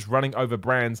Undisputed Era just running over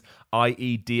brands,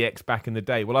 i.e. DX back in the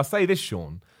day? Well, I'll say this,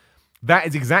 Sean. That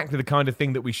is exactly the kind of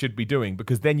thing that we should be doing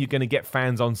because then you're going to get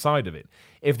fans on side of it.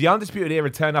 If the Undisputed Era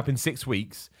turn up in 6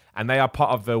 weeks and they are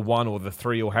part of the 1 or the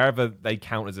 3 or however they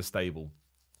count as a stable,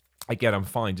 again, I'm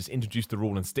fine. Just introduce the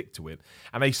rule and stick to it.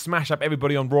 And they smash up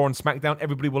everybody on Raw and SmackDown.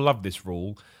 Everybody will love this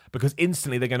rule because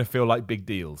instantly they're going to feel like big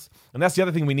deals. And that's the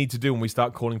other thing we need to do when we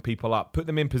start calling people up. Put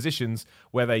them in positions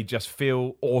where they just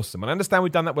feel awesome. And I understand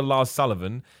we've done that with Lars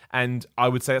Sullivan, and I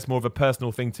would say that's more of a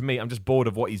personal thing to me. I'm just bored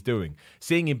of what he's doing.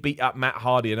 Seeing him beat up Matt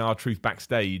Hardy and R-Truth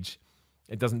backstage,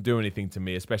 it doesn't do anything to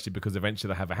me, especially because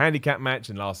eventually they have a handicap match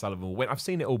and Lars Sullivan will win. I've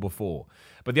seen it all before.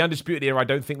 But the Undisputed Era, I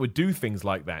don't think would do things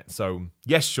like that. So,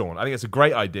 yes, Sean, I think it's a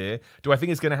great idea. Do I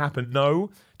think it's going to happen?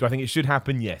 No. Do I think it should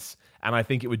happen? Yes. And I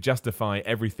think it would justify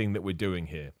everything that we're doing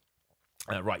here.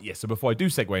 Right, yes. So before I do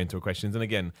segue into questions, and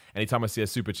again, anytime I see a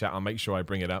super chat, I'll make sure I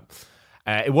bring it up.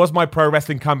 It was my pro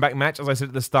wrestling comeback match, as I said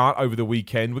at the start, over the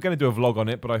weekend. We're going to do a vlog on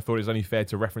it, but I thought it was only fair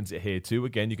to reference it here too.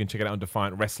 Again, you can check it out on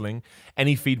Defiant Wrestling.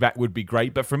 Any feedback would be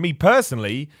great. But for me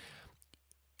personally,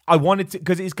 I wanted to,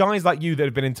 because it's guys like you that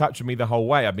have been in touch with me the whole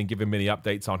way. I've been giving mini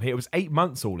updates on here. It was 8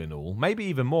 months all in all, maybe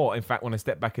even more. In fact, when I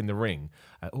stepped back in the ring,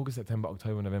 August, September,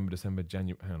 October, November, December,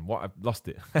 January. Hang on, what? I've lost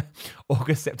it.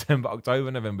 August, September,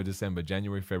 October, November, December,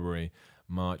 January, February,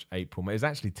 March, April, May. It's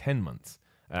actually 10 months.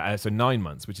 So 9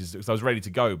 months, which is, so I was ready to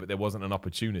go, but there wasn't an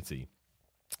opportunity.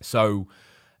 So,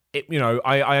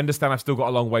 I understand I've still got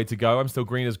a long way to go. I'm still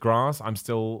green as grass.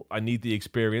 I need the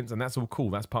experience, and that's all cool.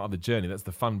 That's part of the journey. That's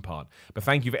the fun part. But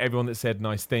thank you for everyone that said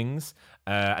nice things.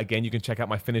 Again, you can check out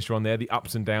my finisher on there, the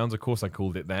ups and downs. Of course, I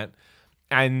called it that.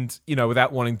 And,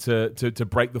 without wanting to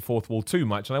break the fourth wall too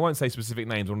much, and I won't say specific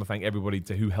names, I want to thank everybody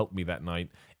who helped me that night.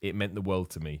 It meant the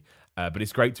world to me. But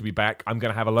it's great to be back. I'm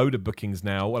going to have a load of bookings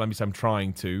now. Well, I'm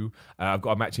trying to. I've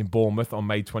got a match in Bournemouth on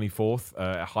May 24th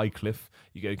at Highcliffe.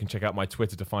 You can check out my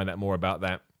Twitter to find out more about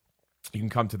that. You can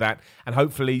come to that. And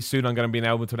hopefully soon I'm going to be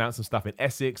able to announce some stuff in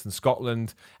Essex and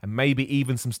Scotland and maybe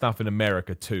even some stuff in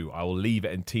America too. I will leave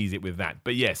it and tease it with that.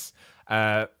 But yes,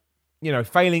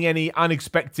 failing any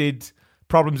unexpected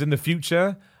problems in the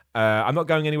future, I'm not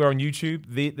going anywhere on YouTube.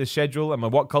 The schedule and my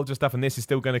What Culture stuff and this is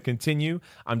still going to continue.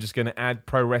 I'm just going to add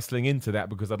pro wrestling into that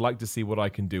because I'd like to see what I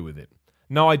can do with it.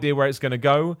 No idea where it's going to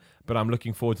go, but I'm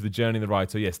looking forward to the journey and the ride.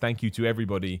 So yes, thank you to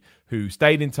everybody who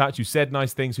stayed in touch, who said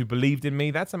nice things, who believed in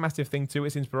me. That's a massive thing too.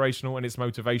 It's inspirational and it's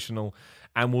motivational,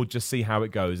 and we'll just see how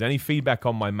it goes. Any feedback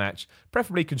on my match,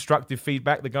 preferably constructive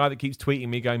feedback. The guy that keeps tweeting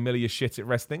me going, "Miller, you're shit at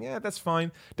wrestling." Yeah, that's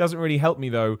fine. Doesn't really help me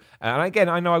though. And again,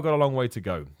 I know I've got a long way to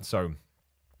go. So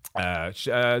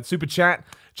super chat,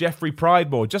 Jeffrey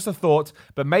Pridemore. Just a thought,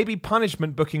 but maybe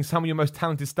punishment booking some of your most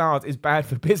talented stars is bad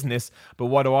for business, but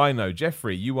what do I know?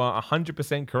 Jeffrey, you are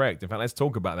 100% correct. In fact, let's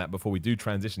talk about that before we do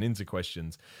transition into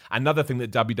questions. Another thing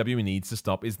that WWE needs to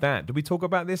stop is that. Did we talk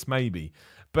about this? Maybe.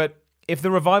 But if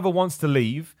the Revival wants to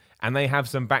leave and they have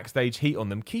some backstage heat on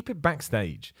them, keep it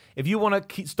backstage. If you want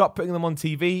to stop putting them on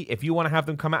TV, if you want to have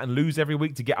them come out and lose every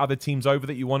week to get other teams over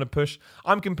that you want to push,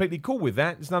 I'm completely cool with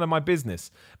that. It's none of my business.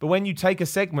 But when you take a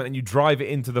segment and you drive it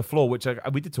into the floor, which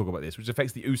we did talk about this, which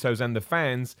affects the Usos and the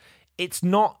fans, it's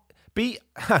not...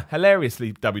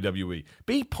 hilariously, WWE,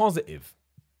 be positive.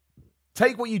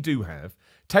 Take what you do have.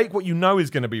 Take what you know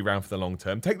is going to be around for the long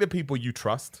term. Take the people you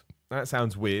trust. That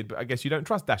sounds weird, but I guess you don't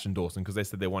trust Dash and Dawson because they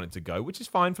said they wanted to go, which is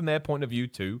fine from their point of view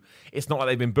too. It's not like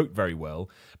they've been booked very well,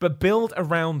 but build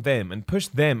around them and push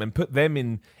them and put them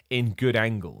in good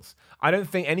angles. I don't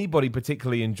think anybody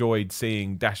particularly enjoyed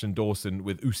seeing Dash and Dawson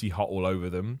with Usi hot all over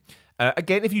them.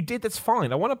 Again, if you did, that's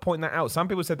fine. I want to point that out. Some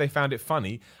people said they found it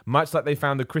funny, much like they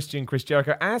found the Chris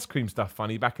Jericho ice cream stuff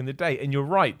funny back in the day. And you're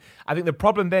right. I think the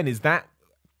problem then is that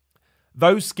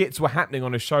those skits were happening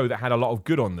on a show that had a lot of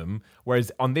good on them,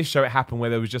 whereas on this show it happened where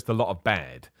there was just a lot of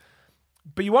bad.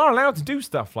 But you are allowed to do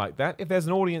stuff like that if there's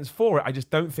an audience for it. I just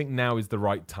don't think now is the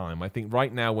right time. I think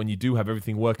right now, when you do have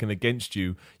everything working against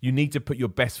you, you need to put your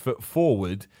best foot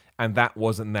forward, and that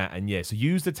wasn't that. And yeah, so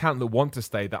use the talent that want to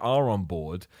stay, that are on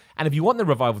board. And if you want the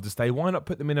Revival to stay, why not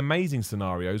put them in amazing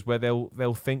scenarios where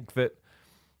they'll think that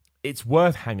it's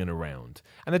worth hanging around.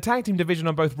 And the tag team division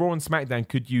on both Raw and SmackDown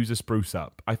could use a spruce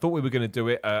up. I thought we were going to do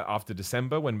it after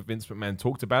December when Vince McMahon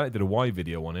talked about it, did a Y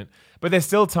video on it. But there's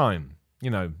still time.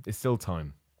 It's still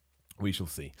time. We shall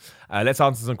see. Let's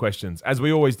answer some questions, as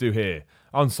we always do here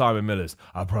on Simon Miller's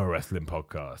Pro Wrestling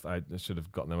Podcast. I should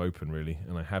have gotten them open, really,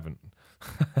 and I haven't.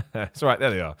 It's all right.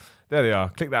 There they are. There they are.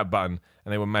 Click that button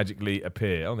and they will magically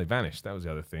appear. Oh, they vanished. That was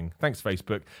the other thing. Thanks,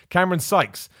 Facebook. Cameron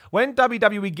Sykes. When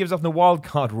WWE gives off the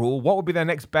wildcard rule, what would be their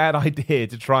next bad idea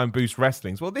to try and boost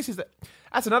wrestling? Well,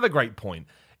 that's another great point.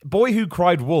 Boy Who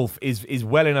Cried Wolf is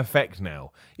well in effect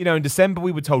now. In December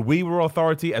we were told we were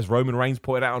authority, as Roman Reigns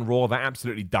pointed out on Raw. That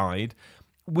absolutely died.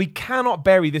 We cannot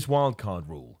bury this wildcard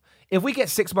rule. If we get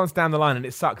 6 months down the line and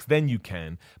it sucks, then you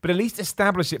can. But at least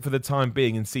establish it for the time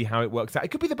being and see how it works out.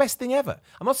 It could be the best thing ever.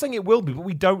 I'm not saying it will be, but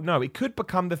we don't know. It could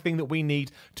become the thing that we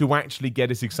need to actually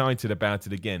get us excited about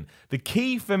it again. The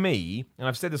key for me, and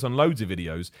I've said this on loads of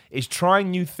videos, is trying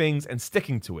new things and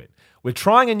sticking to it. We're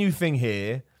trying a new thing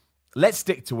here. Let's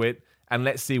stick to it and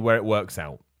let's see where it works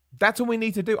out. That's all we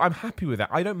need to do. I'm happy with that.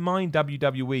 I don't mind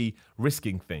WWE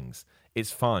risking things.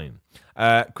 It's fine.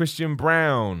 Christian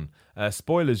Brown.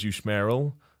 Spoilers, you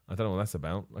schmerl. I don't know what that's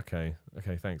about. Okay.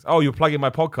 Okay, thanks. Oh, you're plugging my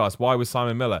podcast. Why with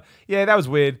Simon Miller? Yeah, that was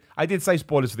weird. I did say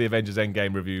spoilers for the Avengers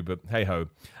Endgame review, but hey-ho.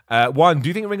 One, do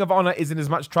you think Ring of Honor is in as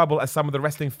much trouble as some of the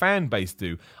wrestling fan base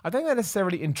do? I don't think they're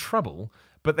necessarily in trouble,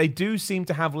 but they do seem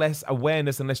to have less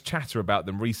awareness and less chatter about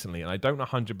them recently, and I don't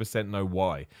 100% know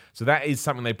why. So that is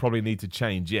something they probably need to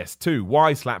change. Yes. 2,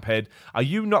 why, Slaphead? Are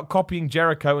you not copying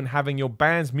Jericho and having your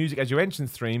band's music as your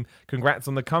entrance theme? Congrats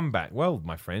on the comeback. Well,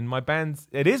 my friend,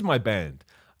 it is my band.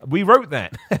 We wrote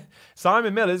that.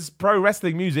 Simon Miller's pro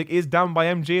wrestling music is done by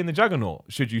MG and the Juggernaut,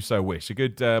 should you so wish.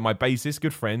 My bassist,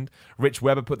 good friend, Rich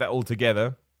Weber, put that all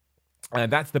together.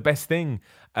 And that's the best thing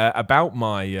about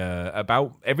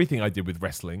everything I did with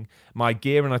wrestling. My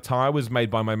gear and attire was made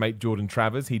by my mate Jordan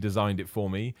Travers. He designed it for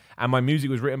me. And my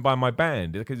music was written by my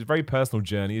band. It's a very personal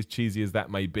journey, as cheesy as that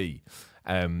may be.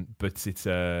 But it's...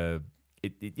 that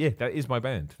is my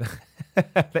band.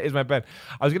 That is my band.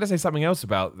 I was going to say something else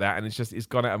about that, and it's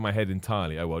gone out of my head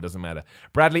entirely. Oh, well, it doesn't matter.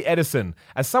 Bradley Edison,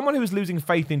 as someone who is losing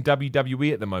faith in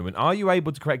WWE at the moment, are you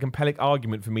able to create a compelling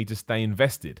argument for me to stay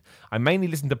invested? I mainly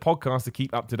listen to podcasts to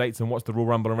keep up to date and watch the Royal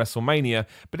Rumble and WrestleMania,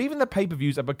 but even the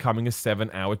pay-per-views are becoming a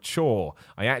 7-hour chore.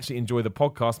 I actually enjoy the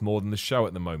podcast more than the show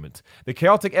at the moment. The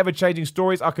chaotic, ever-changing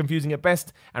stories are confusing at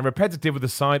best and repetitive with the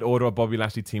side order of Bobby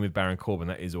Lashley team with Baron Corbin.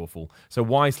 That is awful. So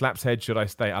why Slaps Head should I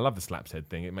stay? I love the Slaps Head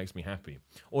thing. It makes me happy.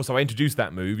 Also, I introduced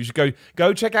that move. You should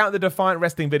go check out the Defiant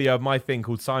Wrestling video of my thing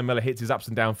called Simon Miller hits his ups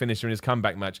and down finisher in his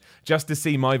comeback match just to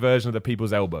see my version of the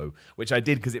People's Elbow, which I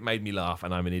did because it made me laugh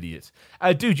and I'm an idiot.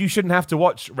 Dude, you shouldn't have to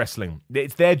watch wrestling.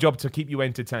 It's their job to keep you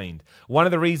entertained. One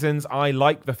of the reasons I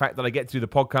like the fact that I get to do the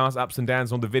podcast, ups and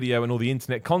downs on the video and all the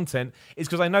internet content is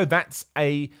because I know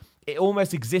it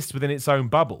almost exists within its own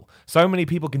bubble. So many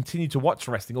people continue to watch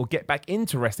wrestling or get back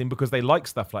into wrestling because they like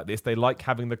stuff like this. They like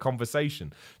having the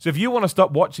conversation. So if you want to stop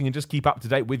watching and just keep up to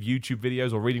date with YouTube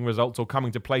videos or reading results or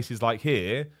coming to places like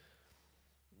here,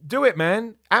 do it,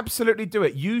 man. Absolutely do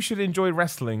it. You should enjoy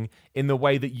wrestling in the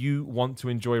way that you want to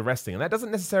enjoy wrestling. And that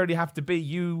doesn't necessarily have to be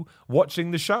you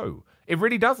watching the show. It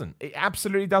really doesn't. It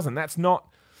absolutely doesn't. That's not...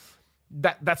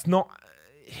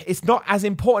 It's not as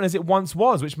important as it once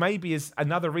was, which maybe is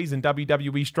another reason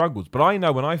WWE struggles. But I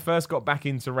know when I first got back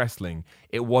into wrestling,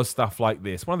 it was stuff like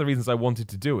this. One of the reasons I wanted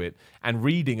to do it and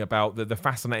reading about the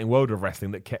fascinating world of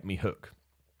wrestling that kept me hooked.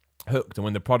 And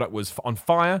when the product was on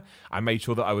fire, I made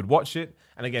sure that I would watch it.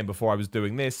 And again, before I was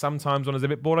doing this, sometimes when I was a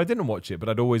bit bored, I didn't watch it, but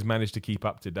I'd always managed to keep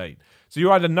up to date. So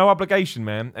you're under no obligation,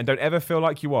 man, and don't ever feel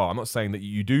like you are. I'm not saying that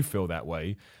you do feel that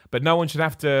way, but no one should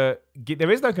have to there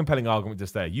is no compelling argument to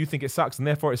stay. You think it sucks, and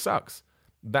therefore it sucks.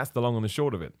 That's the long and the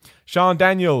short of it. Sean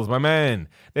Daniels, my man.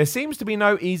 There seems to be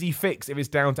no easy fix if it's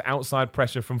down to outside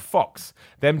pressure from Fox.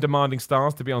 Them demanding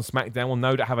stars to be on SmackDown will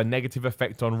no doubt have a negative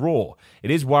effect on Raw. It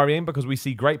is worrying because we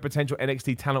see great potential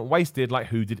NXT talent wasted, like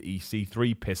who did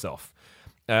EC3 piss off?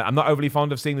 I'm not overly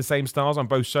fond of seeing the same stars on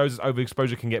both shows, as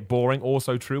overexposure can get boring.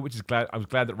 Also true, which is I was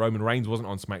glad that Roman Reigns wasn't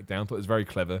on SmackDown. Thought it was very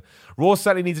clever. Raw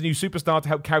certainly needs a new superstar to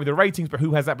help carry the ratings, but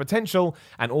who has that potential?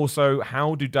 And also,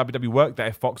 how do WWE work that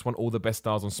if Fox want all the best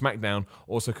stars on SmackDown?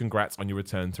 Also, congrats on your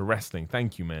return to wrestling.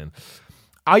 Thank you, man.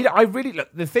 I really look.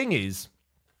 The thing is,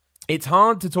 it's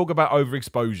hard to talk about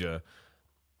overexposure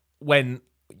when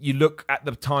you look at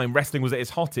the time wrestling was at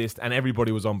its hottest and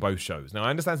everybody was on both shows. Now, I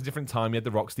understand it's a different time. You had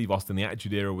The Rock, Steve Austin, the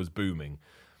Attitude Era was booming.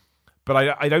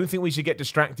 But I don't think we should get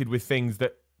distracted with things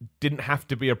that didn't have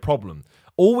to be a problem.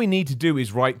 All we need to do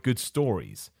is write good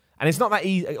stories. And it's not that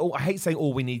easy. I hate saying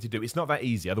all we need to do. It's not that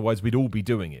easy. Otherwise, we'd all be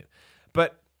doing it.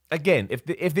 But again,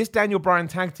 if this Daniel Bryan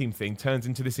tag team thing turns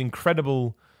into this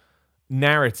incredible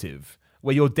narrative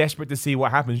where you're desperate to see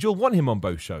what happens, you'll want him on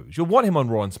both shows. You'll want him on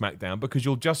Raw and SmackDown because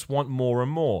you'll just want more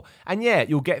and more. And yeah,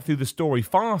 you'll get through the story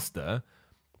faster,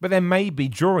 but then maybe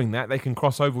during that they can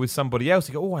cross over with somebody else.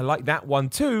 You go, oh, I like that one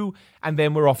too, and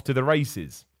then we're off to the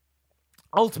races.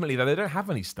 Ultimately, though, they don't have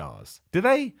any stars, do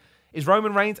they? Is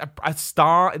Roman Reigns a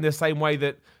star in the same way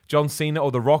that John Cena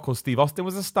or The Rock or Steve Austin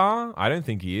was a star? I don't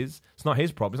think he is. It's not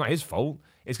his problem. It's not his fault.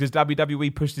 It's because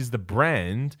WWE pushes the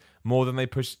brand more than they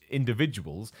push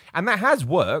individuals. And that has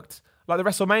worked. Like the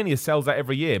WrestleMania sells that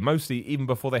every year, mostly even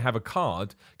before they have a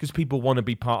card, because people want to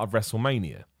be part of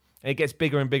WrestleMania. And it gets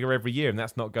bigger and bigger every year, and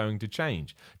that's not going to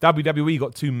change. WWE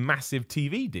got 2 massive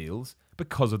TV deals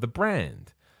because of the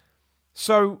brand.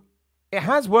 So it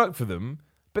has worked for them,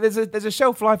 but there's a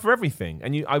shelf life for everything.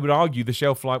 And I would argue the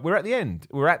shelf life, we're at the end.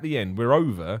 We're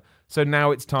over. So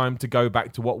now it's time to go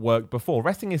back to what worked before.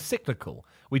 Wrestling is cyclical.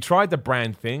 We tried the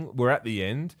brand thing. We're at the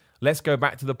end. Let's go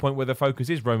back to the point where the focus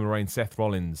is Roman Reigns, Seth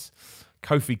Rollins,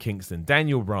 Kofi Kingston,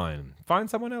 Daniel Bryan. Find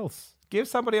someone else. Give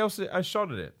somebody else a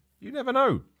shot at it. You never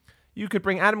know. You could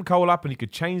bring Adam Cole up and you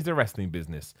could change the wrestling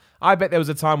business. I bet there was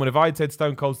a time when if I said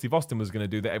Stone Cold Steve Austin was going to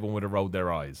do that, everyone would have rolled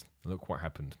their eyes. Look what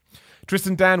happened.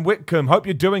 Tristan Dan Whitcomb, hope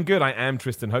you're doing good. I am,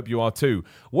 Tristan. Hope you are too.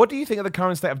 What do you think of the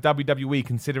current state of WWE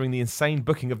considering the insane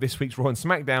booking of this week's Raw and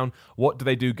SmackDown? What do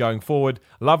they do going forward?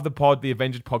 Love the pod. The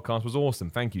Avengers podcast was awesome.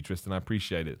 Thank you, Tristan. I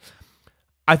appreciate it.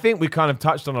 I think we kind of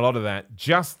touched on a lot of that.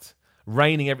 Just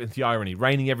reining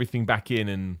everything back in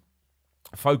and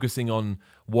focusing on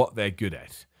what they're good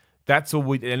at. That's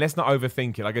all and let's not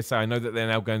overthink it. Like I say, I know that they're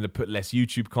now going to put less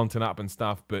YouTube content up and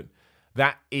stuff, but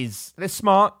they're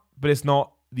smart, but it's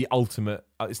not the ultimate.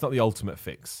 It's not the ultimate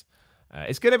fix.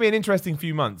 It's going to be an interesting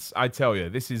few months, I tell you.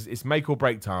 It's make or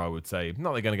break time, I would say.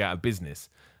 Not they're going to get out of business,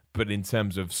 but in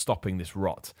terms of stopping this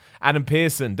rot. Adam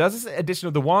Pearson, does this addition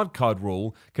of the wildcard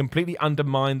rule completely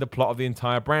undermine the plot of the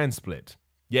entire brand split?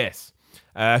 Yes.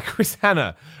 Chris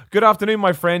Hanna, good afternoon,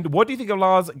 my friend. What do you think of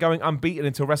Lars going unbeaten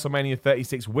until WrestleMania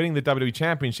 36, winning the WWE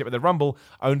Championship at the Rumble,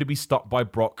 only to be stopped by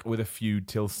Brock with a feud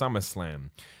till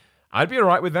SummerSlam? I'd be all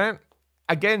right with that.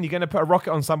 Again, you're going to put a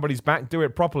rocket on somebody's back, do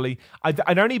it properly.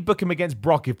 I'd only book him against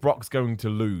Brock if Brock's going to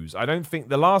lose. I don't think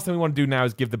the last thing we want to do now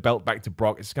is give the belt back to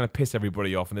Brock. It's going to piss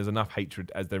everybody off, and there's enough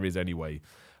hatred as there is anyway.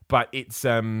 But it's,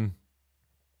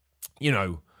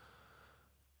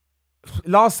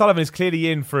 Lars Sullivan is clearly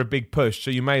in for a big push,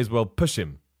 so you may as well push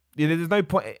him. There's no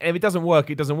point. If it doesn't work,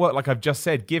 it doesn't work. Like I've just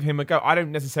said, give him a go. I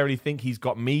don't necessarily think he's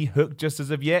got me hooked just as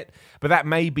of yet, but that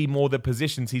may be more the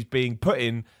positions he's being put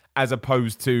in as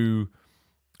opposed to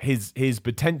his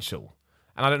potential.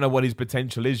 And I don't know what his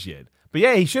potential is yet. But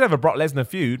yeah, he should have a Brock Lesnar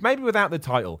feud, maybe without the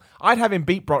title. I'd have him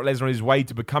beat Brock Lesnar on his way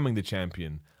to becoming the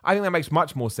champion. I think that makes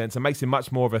much more sense and makes him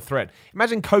much more of a threat.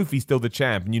 Imagine Kofi still the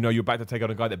champ and you know you're about to take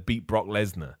on a guy that beat Brock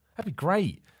Lesnar. That'd be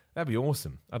great. That'd be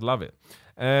awesome. I'd love it.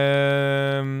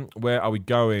 Where are we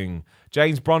going?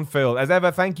 James Bronfield, as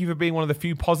ever, thank you for being one of the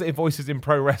few positive voices in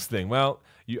pro wrestling. Well,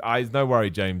 no worry,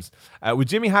 James. With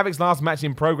Jimmy Havoc's last match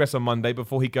in progress on Monday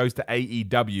before he goes to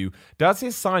AEW, does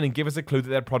his signing give us a clue that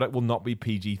their product will not be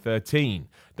PG-13?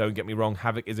 Don't get me wrong,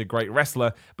 Havoc is a great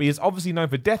wrestler, but he is obviously known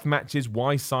for death matches.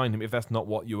 Why sign him if that's not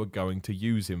what you are going to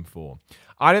use him for?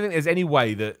 I don't think there's any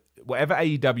way that whatever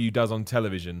AEW does on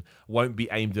television won't be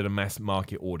aimed at a mass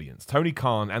market audience. Tony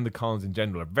Khan and the Khans in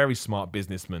general are very smart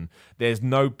businessmen. There's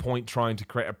no point trying to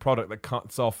create a product that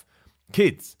cuts off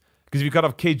kids. Because if you cut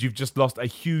off kids, you've just lost a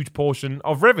huge portion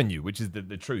of revenue, which is the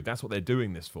truth. That's what they're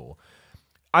doing this for.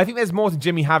 I think there's more to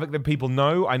Jimmy Havoc than people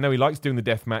know. I know he likes doing the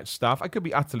deathmatch stuff. I could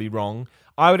be utterly wrong.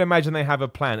 I would imagine they have a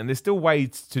plan. And there's still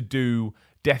ways to do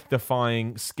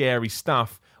death-defying, scary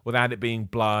stuff without it being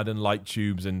blood and light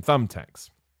tubes and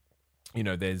thumbtacks. You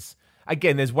know, there's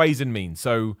ways and means.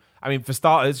 So, I mean, for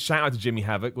starters, shout out to Jimmy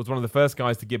Havoc. Was one of the first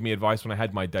guys to give me advice when I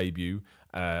had my debut,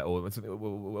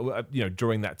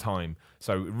 during that time.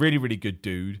 So, really, really good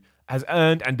dude. Has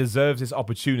earned and deserves this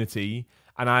opportunity,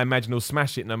 and I imagine he'll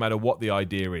smash it no matter what the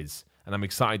idea is. And I'm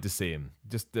excited to see him.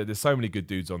 Just there's so many good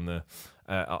dudes on the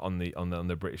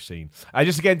British scene.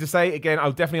 Just again to say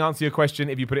I'll definitely answer your question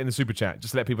if you put it in the super chat.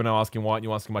 Just to let people know asking why aren't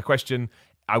you asking my question.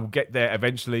 I will get there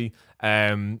eventually.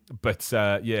 So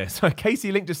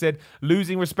Casey Link just said,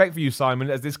 losing respect for you, Simon,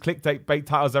 as this clickbait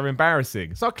titles are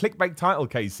embarrassing. It's not a clickbait title,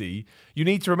 Casey. You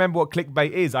need to remember what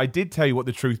clickbait is. I did tell you what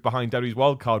the truth behind WWE's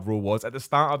wildcard rule was at the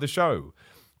start of the show.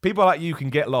 People like you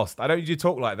can get lost. I don't usually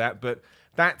talk like that, but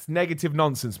that's negative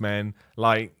nonsense, man.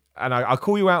 And I'll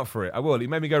call you out for it. I will. It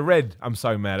made me go red. I'm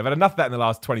so mad. I've had enough of that in the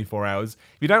last 24 hours.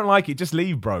 If you don't like it, just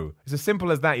leave, bro. It's as simple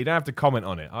as that. You don't have to comment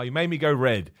on it. Oh, you made me go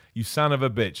red. You son of a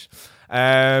bitch.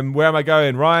 Where am I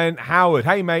going? Ryan Howard.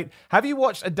 Hey, mate. Have you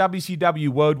watched a WCW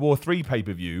World War III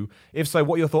pay-per-view? If so,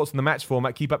 what are your thoughts on the match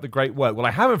format? Keep up the great work. Well,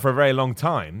 I haven't for a very long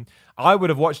time. I would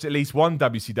have watched at least one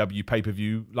WCW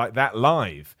pay-per-view like that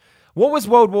live. What was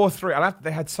World War III?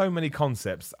 They had so many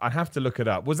concepts. I'd have to look it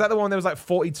up. Was that the one there was like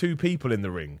 42 people in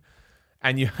the ring?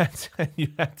 And you had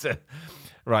to...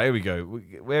 Right, here we go.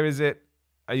 Where is it?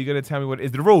 Are you going to tell me what it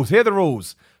is? The rules. Here are the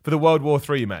rules for the World War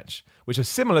III match, which are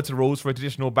similar to rules for a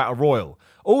traditional battle royal.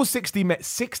 All 60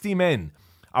 men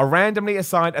are randomly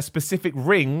assigned a specific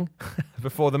ring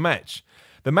before the match.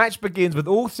 The match begins with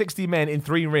all 60 men in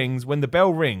 3 rings when the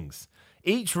bell rings.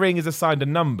 Each ring is assigned a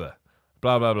number.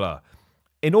 Blah, blah, blah.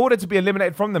 In order to be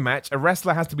eliminated from the match, a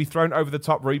wrestler has to be thrown over the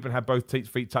top rope and have both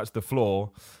feet touch the floor.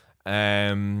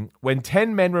 When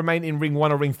 10 men remain in ring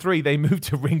 1 or ring 3, they move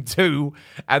to ring 2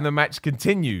 and the match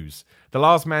continues. The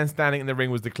last man standing in the ring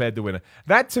was declared the winner.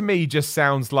 That to me just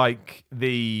sounds like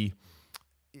you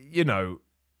want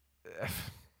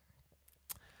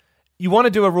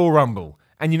to do a Royal Rumble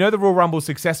and you know the Royal Rumble is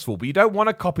successful, but you don't want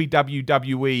to copy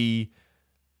WWE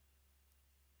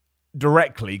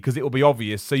directly because it will be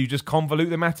obvious, so you just convolute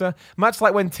the matter. Much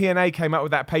like when TNA came out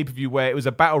with that pay-per-view where it was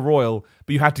a battle royal,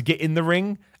 but you had to get in the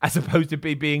ring as opposed to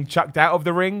being chucked out of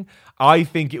the ring. I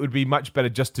think it would be much better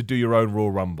just to do your own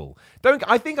Royal Rumble.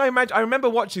 I remember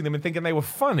watching them and thinking they were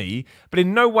funny, but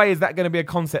in no way is that going to be a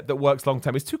concept that works long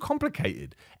term. It's too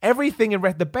complicated. Everything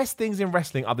the best things in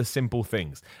wrestling are the simple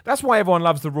things. That's why everyone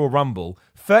loves the Royal Rumble.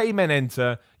 30 men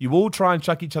enter, you all try and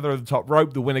chuck each other over the top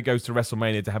rope, the winner goes to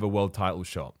WrestleMania to have a world title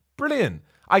shot. Brilliant.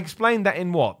 I explained that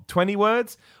in 20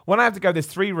 words? When I have to go, there's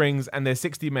 3 rings and there's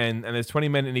 60 men and there's 20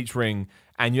 men in each ring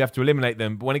and you have to eliminate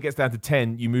them. But when it gets down to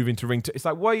 10, you move into ring 2. It's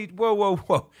like,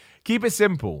 whoa. Keep it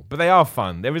simple. But they are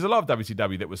fun. There is a lot of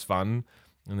WCW that was fun.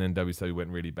 And then WCW went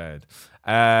really bad.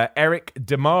 Eric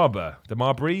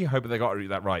DeMarbury, hope they got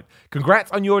that right.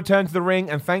 Congrats on your return to the ring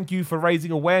and thank you for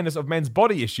raising awareness of men's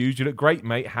body issues. You look great,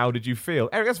 mate. How did you feel?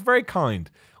 Eric, that's very kind.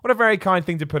 What a very kind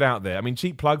thing to put out there. I mean,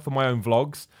 cheap plug for my own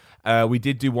vlogs. We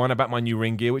did do one about my new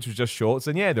ring gear, which was just shorts.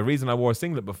 And yeah, the reason I wore a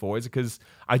singlet before is because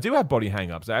I do have body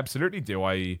hang-ups. I absolutely do.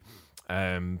 I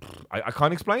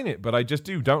can't explain it, but I just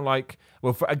don't like.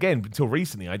 Well, until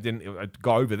recently, I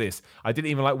got over this. I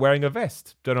didn't even like wearing a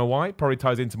vest. Don't know why. Probably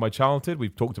ties into my childhood.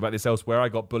 We've talked about this elsewhere. I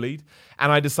got bullied,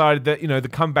 and I decided that the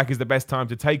comeback is the best time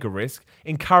to take a risk.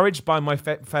 Encouraged by my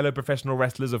fellow professional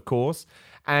wrestlers, of course.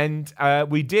 And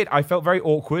we did. I felt very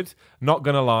awkward, not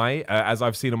going to lie. As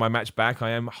I've seen on my match back,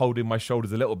 I am holding my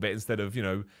shoulders a little bit instead of,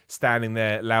 standing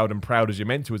there loud and proud as you're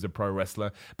meant to as a pro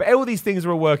wrestler. But all these things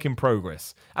are a work in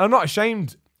progress. And I'm not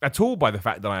ashamed at all by the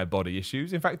fact that I have body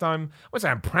issues. In fact, I won't say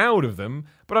I'm proud of them,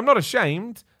 but I'm not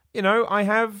ashamed. I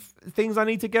have things I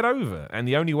need to get over. And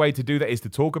the only way to do that is to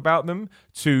talk about them,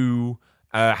 to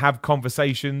have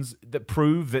conversations that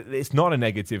prove that it's not a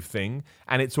negative thing,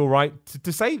 and it's all right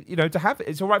to say, to have.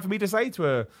 It's all right for me to say to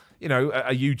a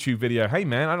YouTube video, "Hey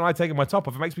man, I don't like taking my top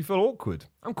off. It makes me feel awkward."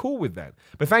 I'm cool with that.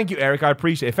 But thank you, Eric. I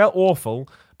appreciate it. It felt awful,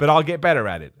 but I'll get better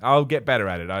at it. I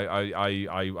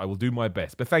will do my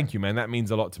best. But thank you, man. That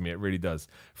means a lot to me. It really does.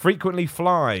 Frequently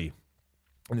Fly.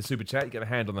 In the super chat, you get a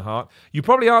hand on the heart. You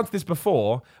probably answered this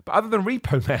before, but other than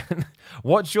Repo Man,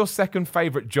 what's your second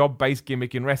favorite job-based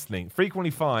gimmick in wrestling?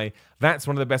 Frequently Fly, that's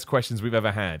one of the best questions we've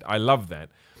ever had. I love that.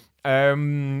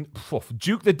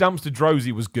 Duke the Dumpster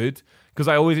Drozy was good, because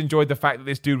I always enjoyed the fact that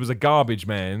this dude was a garbage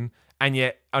man, and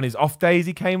yet on his off days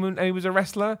he came and he was a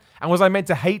wrestler. And was I meant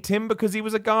to hate him because he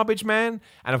was a garbage man?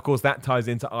 And of course that ties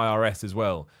into IRS as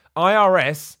well.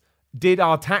 IRS did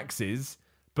our taxes,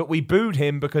 but we booed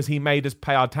him because he made us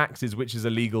pay our taxes, which is a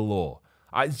legal law.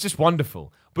 It's just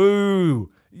wonderful. Boo!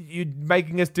 You're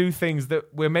making us do things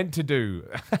that we're meant to do.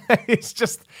 It's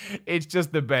just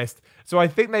the best. So I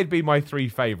think they'd be my 3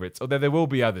 favorites, although there will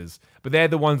be others. But they're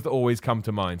the ones that always come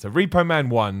to mind. So Repo Man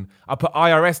 1, I'll put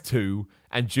IRS 2,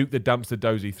 and Duke the Dumpster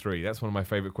Dozy 3. That's one of my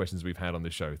favorite questions we've had on the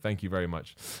show. Thank you very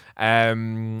much.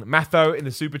 Matho in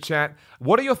the super chat.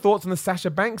 What are your thoughts on the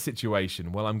Sasha Banks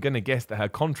situation? Well, I'm going to guess that her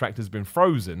contract has been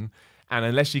frozen, and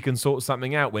unless she can sort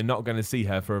something out, we're not going to see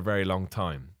her for a very long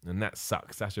time. And that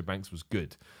sucks. Sasha Banks was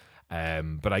good.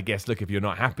 But I guess, look, if you're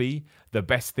not happy, the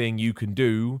best thing you can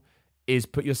do is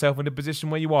put yourself in a position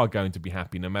where you are going to be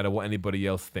happy, no matter what anybody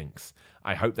else thinks.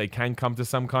 I hope they can come to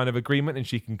some kind of agreement and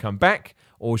she can come back,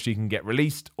 or she can get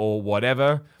released, or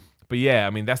whatever. But yeah, I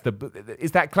mean,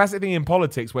 it's that classic thing in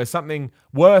politics where something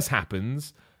worse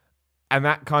happens and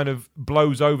that kind of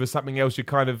blows over something else.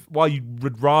 While you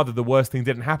would rather the worst thing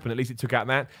didn't happen, at least it took out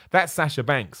that. That's Sasha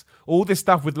Banks. All this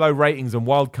stuff with low ratings and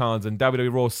wild cards and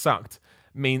WWE Raw sucked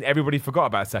mean everybody forgot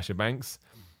about Sasha Banks.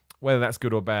 Whether that's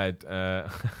good or bad, I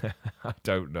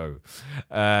don't know.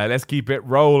 Let's keep it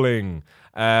rolling.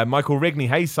 Michael Rigney.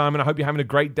 Hey, Simon, I hope you're having a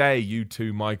great day. You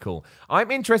too, Michael.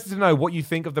 I'm interested to know what you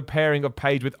think of the pairing of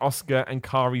Paige with Asuka and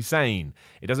Kairi Sane.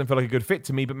 It doesn't feel like a good fit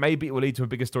to me, but maybe it will lead to a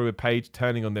bigger story with Paige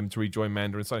turning on them to rejoin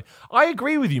Manda and Sonny. I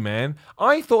agree with you, man.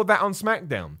 I thought that on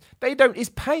SmackDown.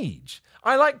 It's Paige.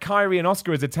 I like Kairi and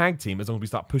Asuka as a tag team as long as we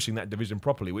start pushing that division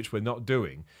properly, which we're not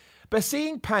doing. But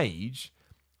seeing Paige...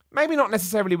 Maybe not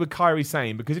necessarily with Kairi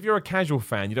Sane, because if you're a casual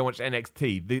fan, you don't watch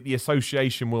NXT, the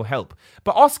association will help.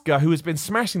 But Asuka, who has been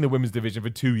smashing the women's division for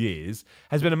 2 years,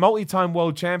 has been a multi-time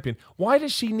world champion. Why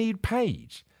does she need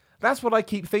Paige? That's what I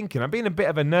keep thinking. I'm being a bit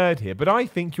of a nerd here, but I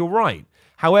think you're right.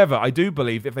 However, I do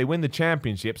believe if they win the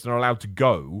championships and are allowed to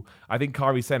go, I think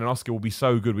Kairi Sane and Asuka will be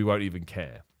so good we won't even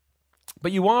care.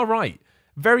 But you are right.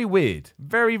 Very weird.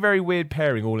 Very, very weird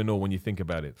pairing all in all when you think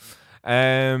about it.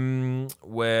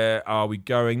 Where are we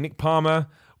going? Nick Palmer,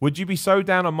 would you be so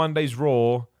down on Monday's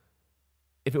Raw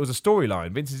if it was a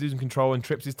storyline? Vince is losing control and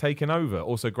Trips is taking over.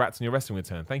 Also, grats on your wrestling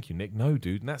return. Thank you, Nick. No,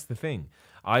 dude, and that's the thing.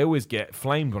 I always get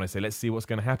flamed when I say, let's see what's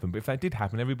going to happen. But if that did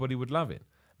happen, everybody would love it.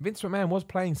 Vince McMahon was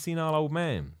playing senile old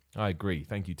man. I agree.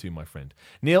 Thank you too, my friend.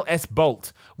 Neil S.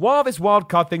 Bolt. While this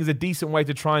wildcard thing is a decent way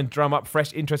to try and drum up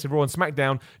fresh interest in Raw and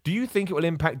SmackDown, do you think it will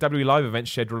impact WWE Live events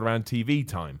scheduled around TV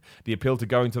time? The appeal to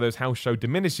going to those house shows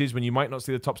diminishes when you might not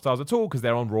see the top stars at all because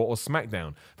they're on Raw or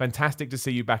SmackDown. Fantastic to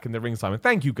see you back in the ring, Simon.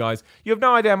 Thank you, guys. You have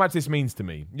no idea how much this means to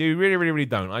me. You really, really, really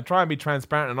don't. I try and be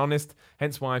transparent and honest,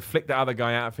 hence why I flicked that other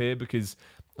guy out of here because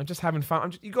I'm just having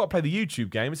fun. You got to play the YouTube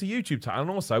game. It's a YouTube title.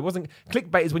 And also, it wasn't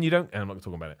clickbait is when you don't. I'm not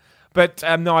talking about it. But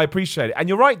no, I appreciate it. And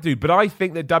you're right, dude. But I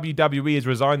think that WWE has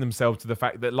resigned themselves to the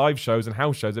fact that live shows and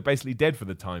house shows are basically dead for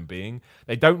the time being.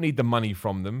 They don't need the money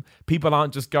from them. People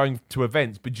aren't just going to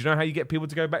events. But do you know how you get people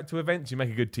to go back to events? You make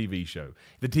a good TV show.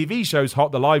 The TV show's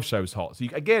hot. The live show's hot. So,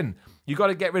 you got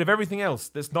to get rid of everything else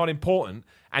that's not important.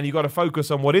 And you got to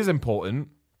focus on what is important,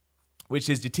 which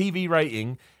is the TV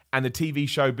rating and the TV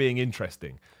show being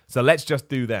interesting. So let's just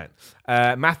do that.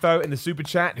 Matho in the super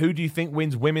chat, who do you think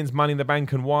wins women's Money in the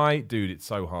Bank and why? Dude, it's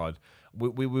so hard.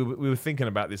 We were thinking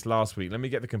about this last week. Let me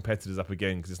get the competitors up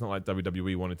again because it's not like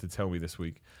WWE wanted to tell me this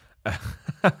week.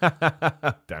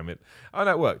 Damn it. Oh,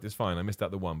 no, it worked. It's fine. I missed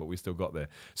out the one, but we still got there.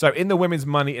 So in the women's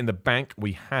Money in the Bank,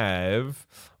 we have,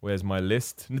 where's my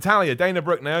list? Natalya, Dana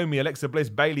Brooke, Naomi, Alexa Bliss,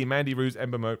 Bayley, Mandy Rose,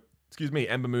 Ember Moon,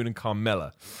 and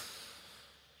Carmella.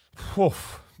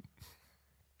 Oof.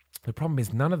 The problem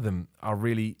is none of them are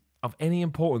really of any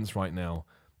importance right now,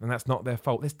 and that's not their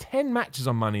fault. There's 10 matches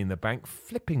on Money in the Bank.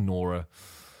 Flipping Nora.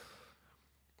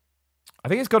 I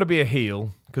think it's got to be a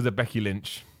heel because of Becky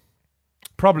Lynch.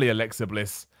 Probably Alexa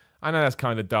Bliss. I know that's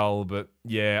kind of dull, but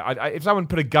yeah. If someone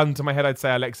put a gun to my head, I'd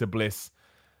say Alexa Bliss.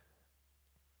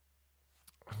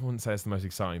 I wouldn't say it's the most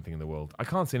exciting thing in the world. I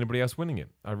can't see anybody else winning it.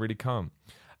 I really can't.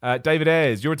 David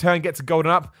Ayres, your return gets a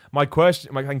golden up.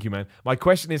 Thank you, man. My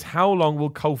question is, how long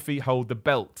will Kofi hold the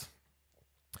belt?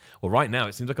 Well, right now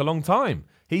it seems like a long time.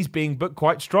 He's being booked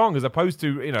quite strong, as opposed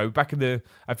to back in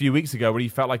a few weeks ago when he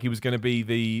felt like he was going to be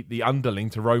the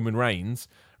underling to Roman Reigns.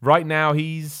 Right now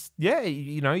he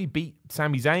beat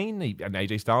Sami Zayn and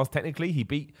AJ Styles. Technically, he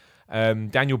beat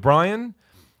Daniel Bryan.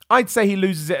 I'd say he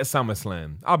loses it at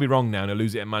SummerSlam. I'll be wrong now and he'll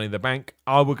lose it at Money in the Bank.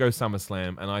 I will go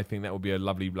SummerSlam, and I think that will be a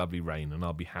lovely, lovely reign, and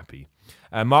I'll be happy.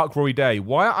 Mark Roy Day,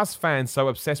 why are us fans so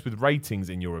obsessed with ratings,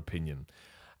 in your opinion?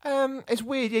 It's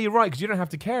weird. Yeah, you're right, because you don't have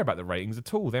to care about the ratings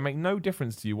at all. They make no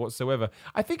difference to you whatsoever.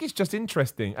 I think it's just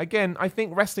interesting. Again, I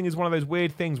think wrestling is one of those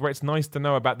weird things where it's nice to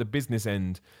know about the business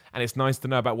end, and it's nice to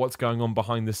know about what's going on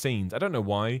behind the scenes. I don't know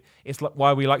why. It's like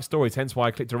why we like stories. Hence why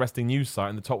I clicked a wrestling news site,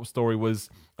 and the top story was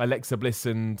Alexa Bliss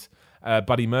and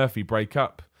Buddy Murphy break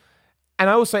up. And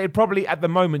I will say it probably at the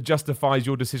moment justifies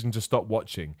your decision to stop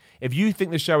watching. If you think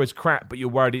the show is crap, but you're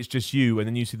worried it's just you, and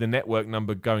then you see the network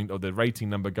number going, or the rating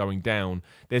number going down,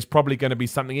 there's probably going to be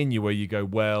something in you where you go,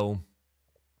 well,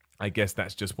 I guess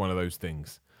that's just one of those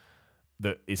things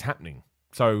that is happening.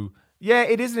 So, yeah,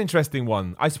 it is an interesting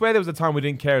one. I swear there was a time we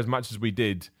didn't care as much as we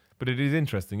did. But it is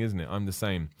interesting, isn't it? I'm the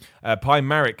same. Pi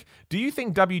Marek, do you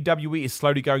think WWE is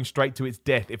slowly going straight to its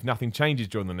death if nothing changes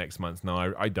during the next months?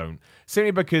 No, I don't. Simply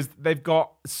because they've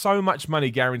got so much money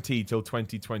guaranteed till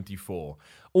 2024.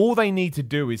 All they need to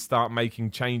do is start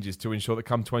making changes to ensure that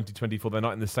come 2024 they're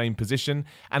not in the same position,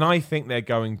 and I think they're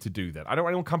going to do that. I don't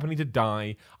want any more company to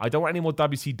die. I don't want any more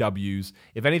WCWs.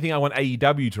 If anything, I want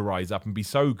AEW to rise up and be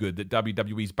so good that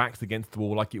WWE's back's against the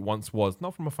wall like it once was,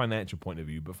 not from a financial point of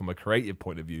view, but from a creative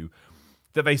point of view,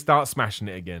 that they start smashing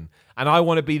it again. And I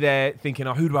want to be there thinking,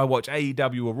 who do I watch,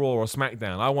 AEW or Raw or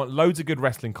SmackDown? I want loads of good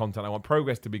wrestling content. I want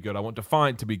Progress to be good. I want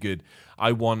Defiant to be good.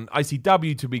 I want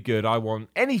ICW to be good. I want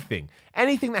anything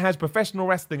that has professional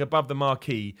wrestling above the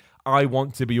marquee. I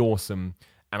want to be awesome.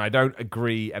 And I don't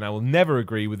agree, and I will never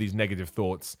agree with these negative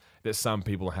thoughts that some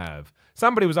people have.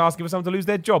 Somebody was asking for someone to lose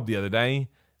their job the other day.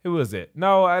 Who was it?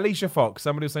 No, Alicia Fox.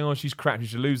 Somebody was saying, she's crap. She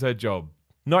should lose her job.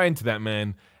 Not into that,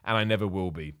 man, and I never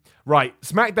will be. Right,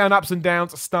 SmackDown Ups and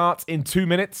Downs starts in 2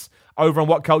 minutes over on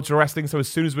What Culture Wrestling. So as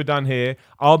soon as we're done here,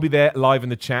 I'll be there live in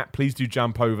the chat. Please do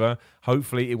jump over.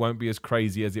 Hopefully it won't be as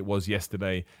crazy as it was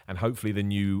yesterday, and hopefully the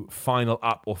new final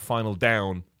up or final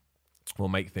down will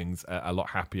make things a lot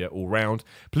happier all round.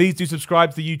 Please do subscribe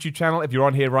to the YouTube channel if you're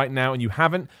on here right now and you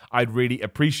haven't. I'd really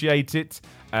appreciate it.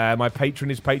 My Patreon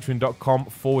is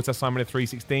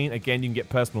patreon.com/Simon316. Again, you can get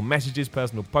personal messages,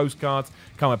 personal postcards,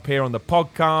 come appear on the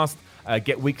podcast,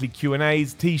 get weekly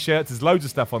Q&As, t-shirts. There's loads of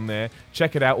stuff on there.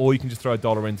 Check it out, or you can just throw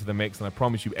 $1 into the mix, and I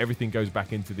promise you everything goes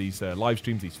back into these live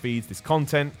streams, these feeds, this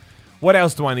content. What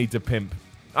else do I need to pimp?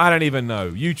 I don't even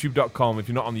know. YouTube.com, if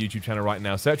you're not on the YouTube channel right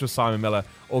now, search for Simon Miller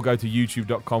or go to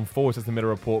youtube.com/The Miller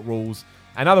Report rules.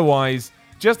 And otherwise,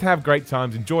 just have great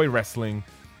times, enjoy wrestling,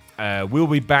 We'll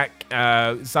be back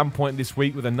at some point this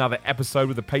week with another episode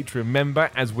with a Patreon member,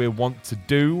 as we want to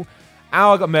do.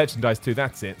 I've got merchandise too,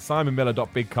 that's it.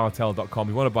 SimonMiller.BigCartel.com.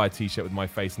 If you want to buy a t-shirt with my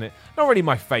face in it. Not really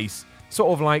my face,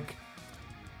 sort of like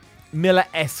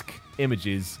Miller-esque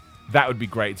images. That would be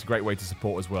great. It's a great way to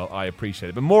support as well. I appreciate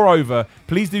it. But moreover,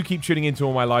 please do keep tuning into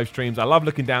all my live streams. I love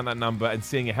looking down that number and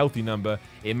seeing a healthy number.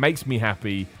 It makes me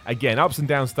happy. Again, ups and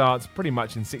down starts pretty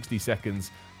much in 60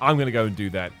 seconds. I'm going to go and do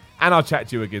that. And I'll chat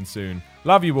to you again soon.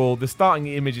 Love you all. The starting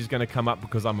image is going to come up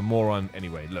because I'm a moron.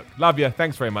 Anyway, look, love you.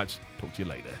 Thanks very much. Talk to you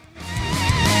later.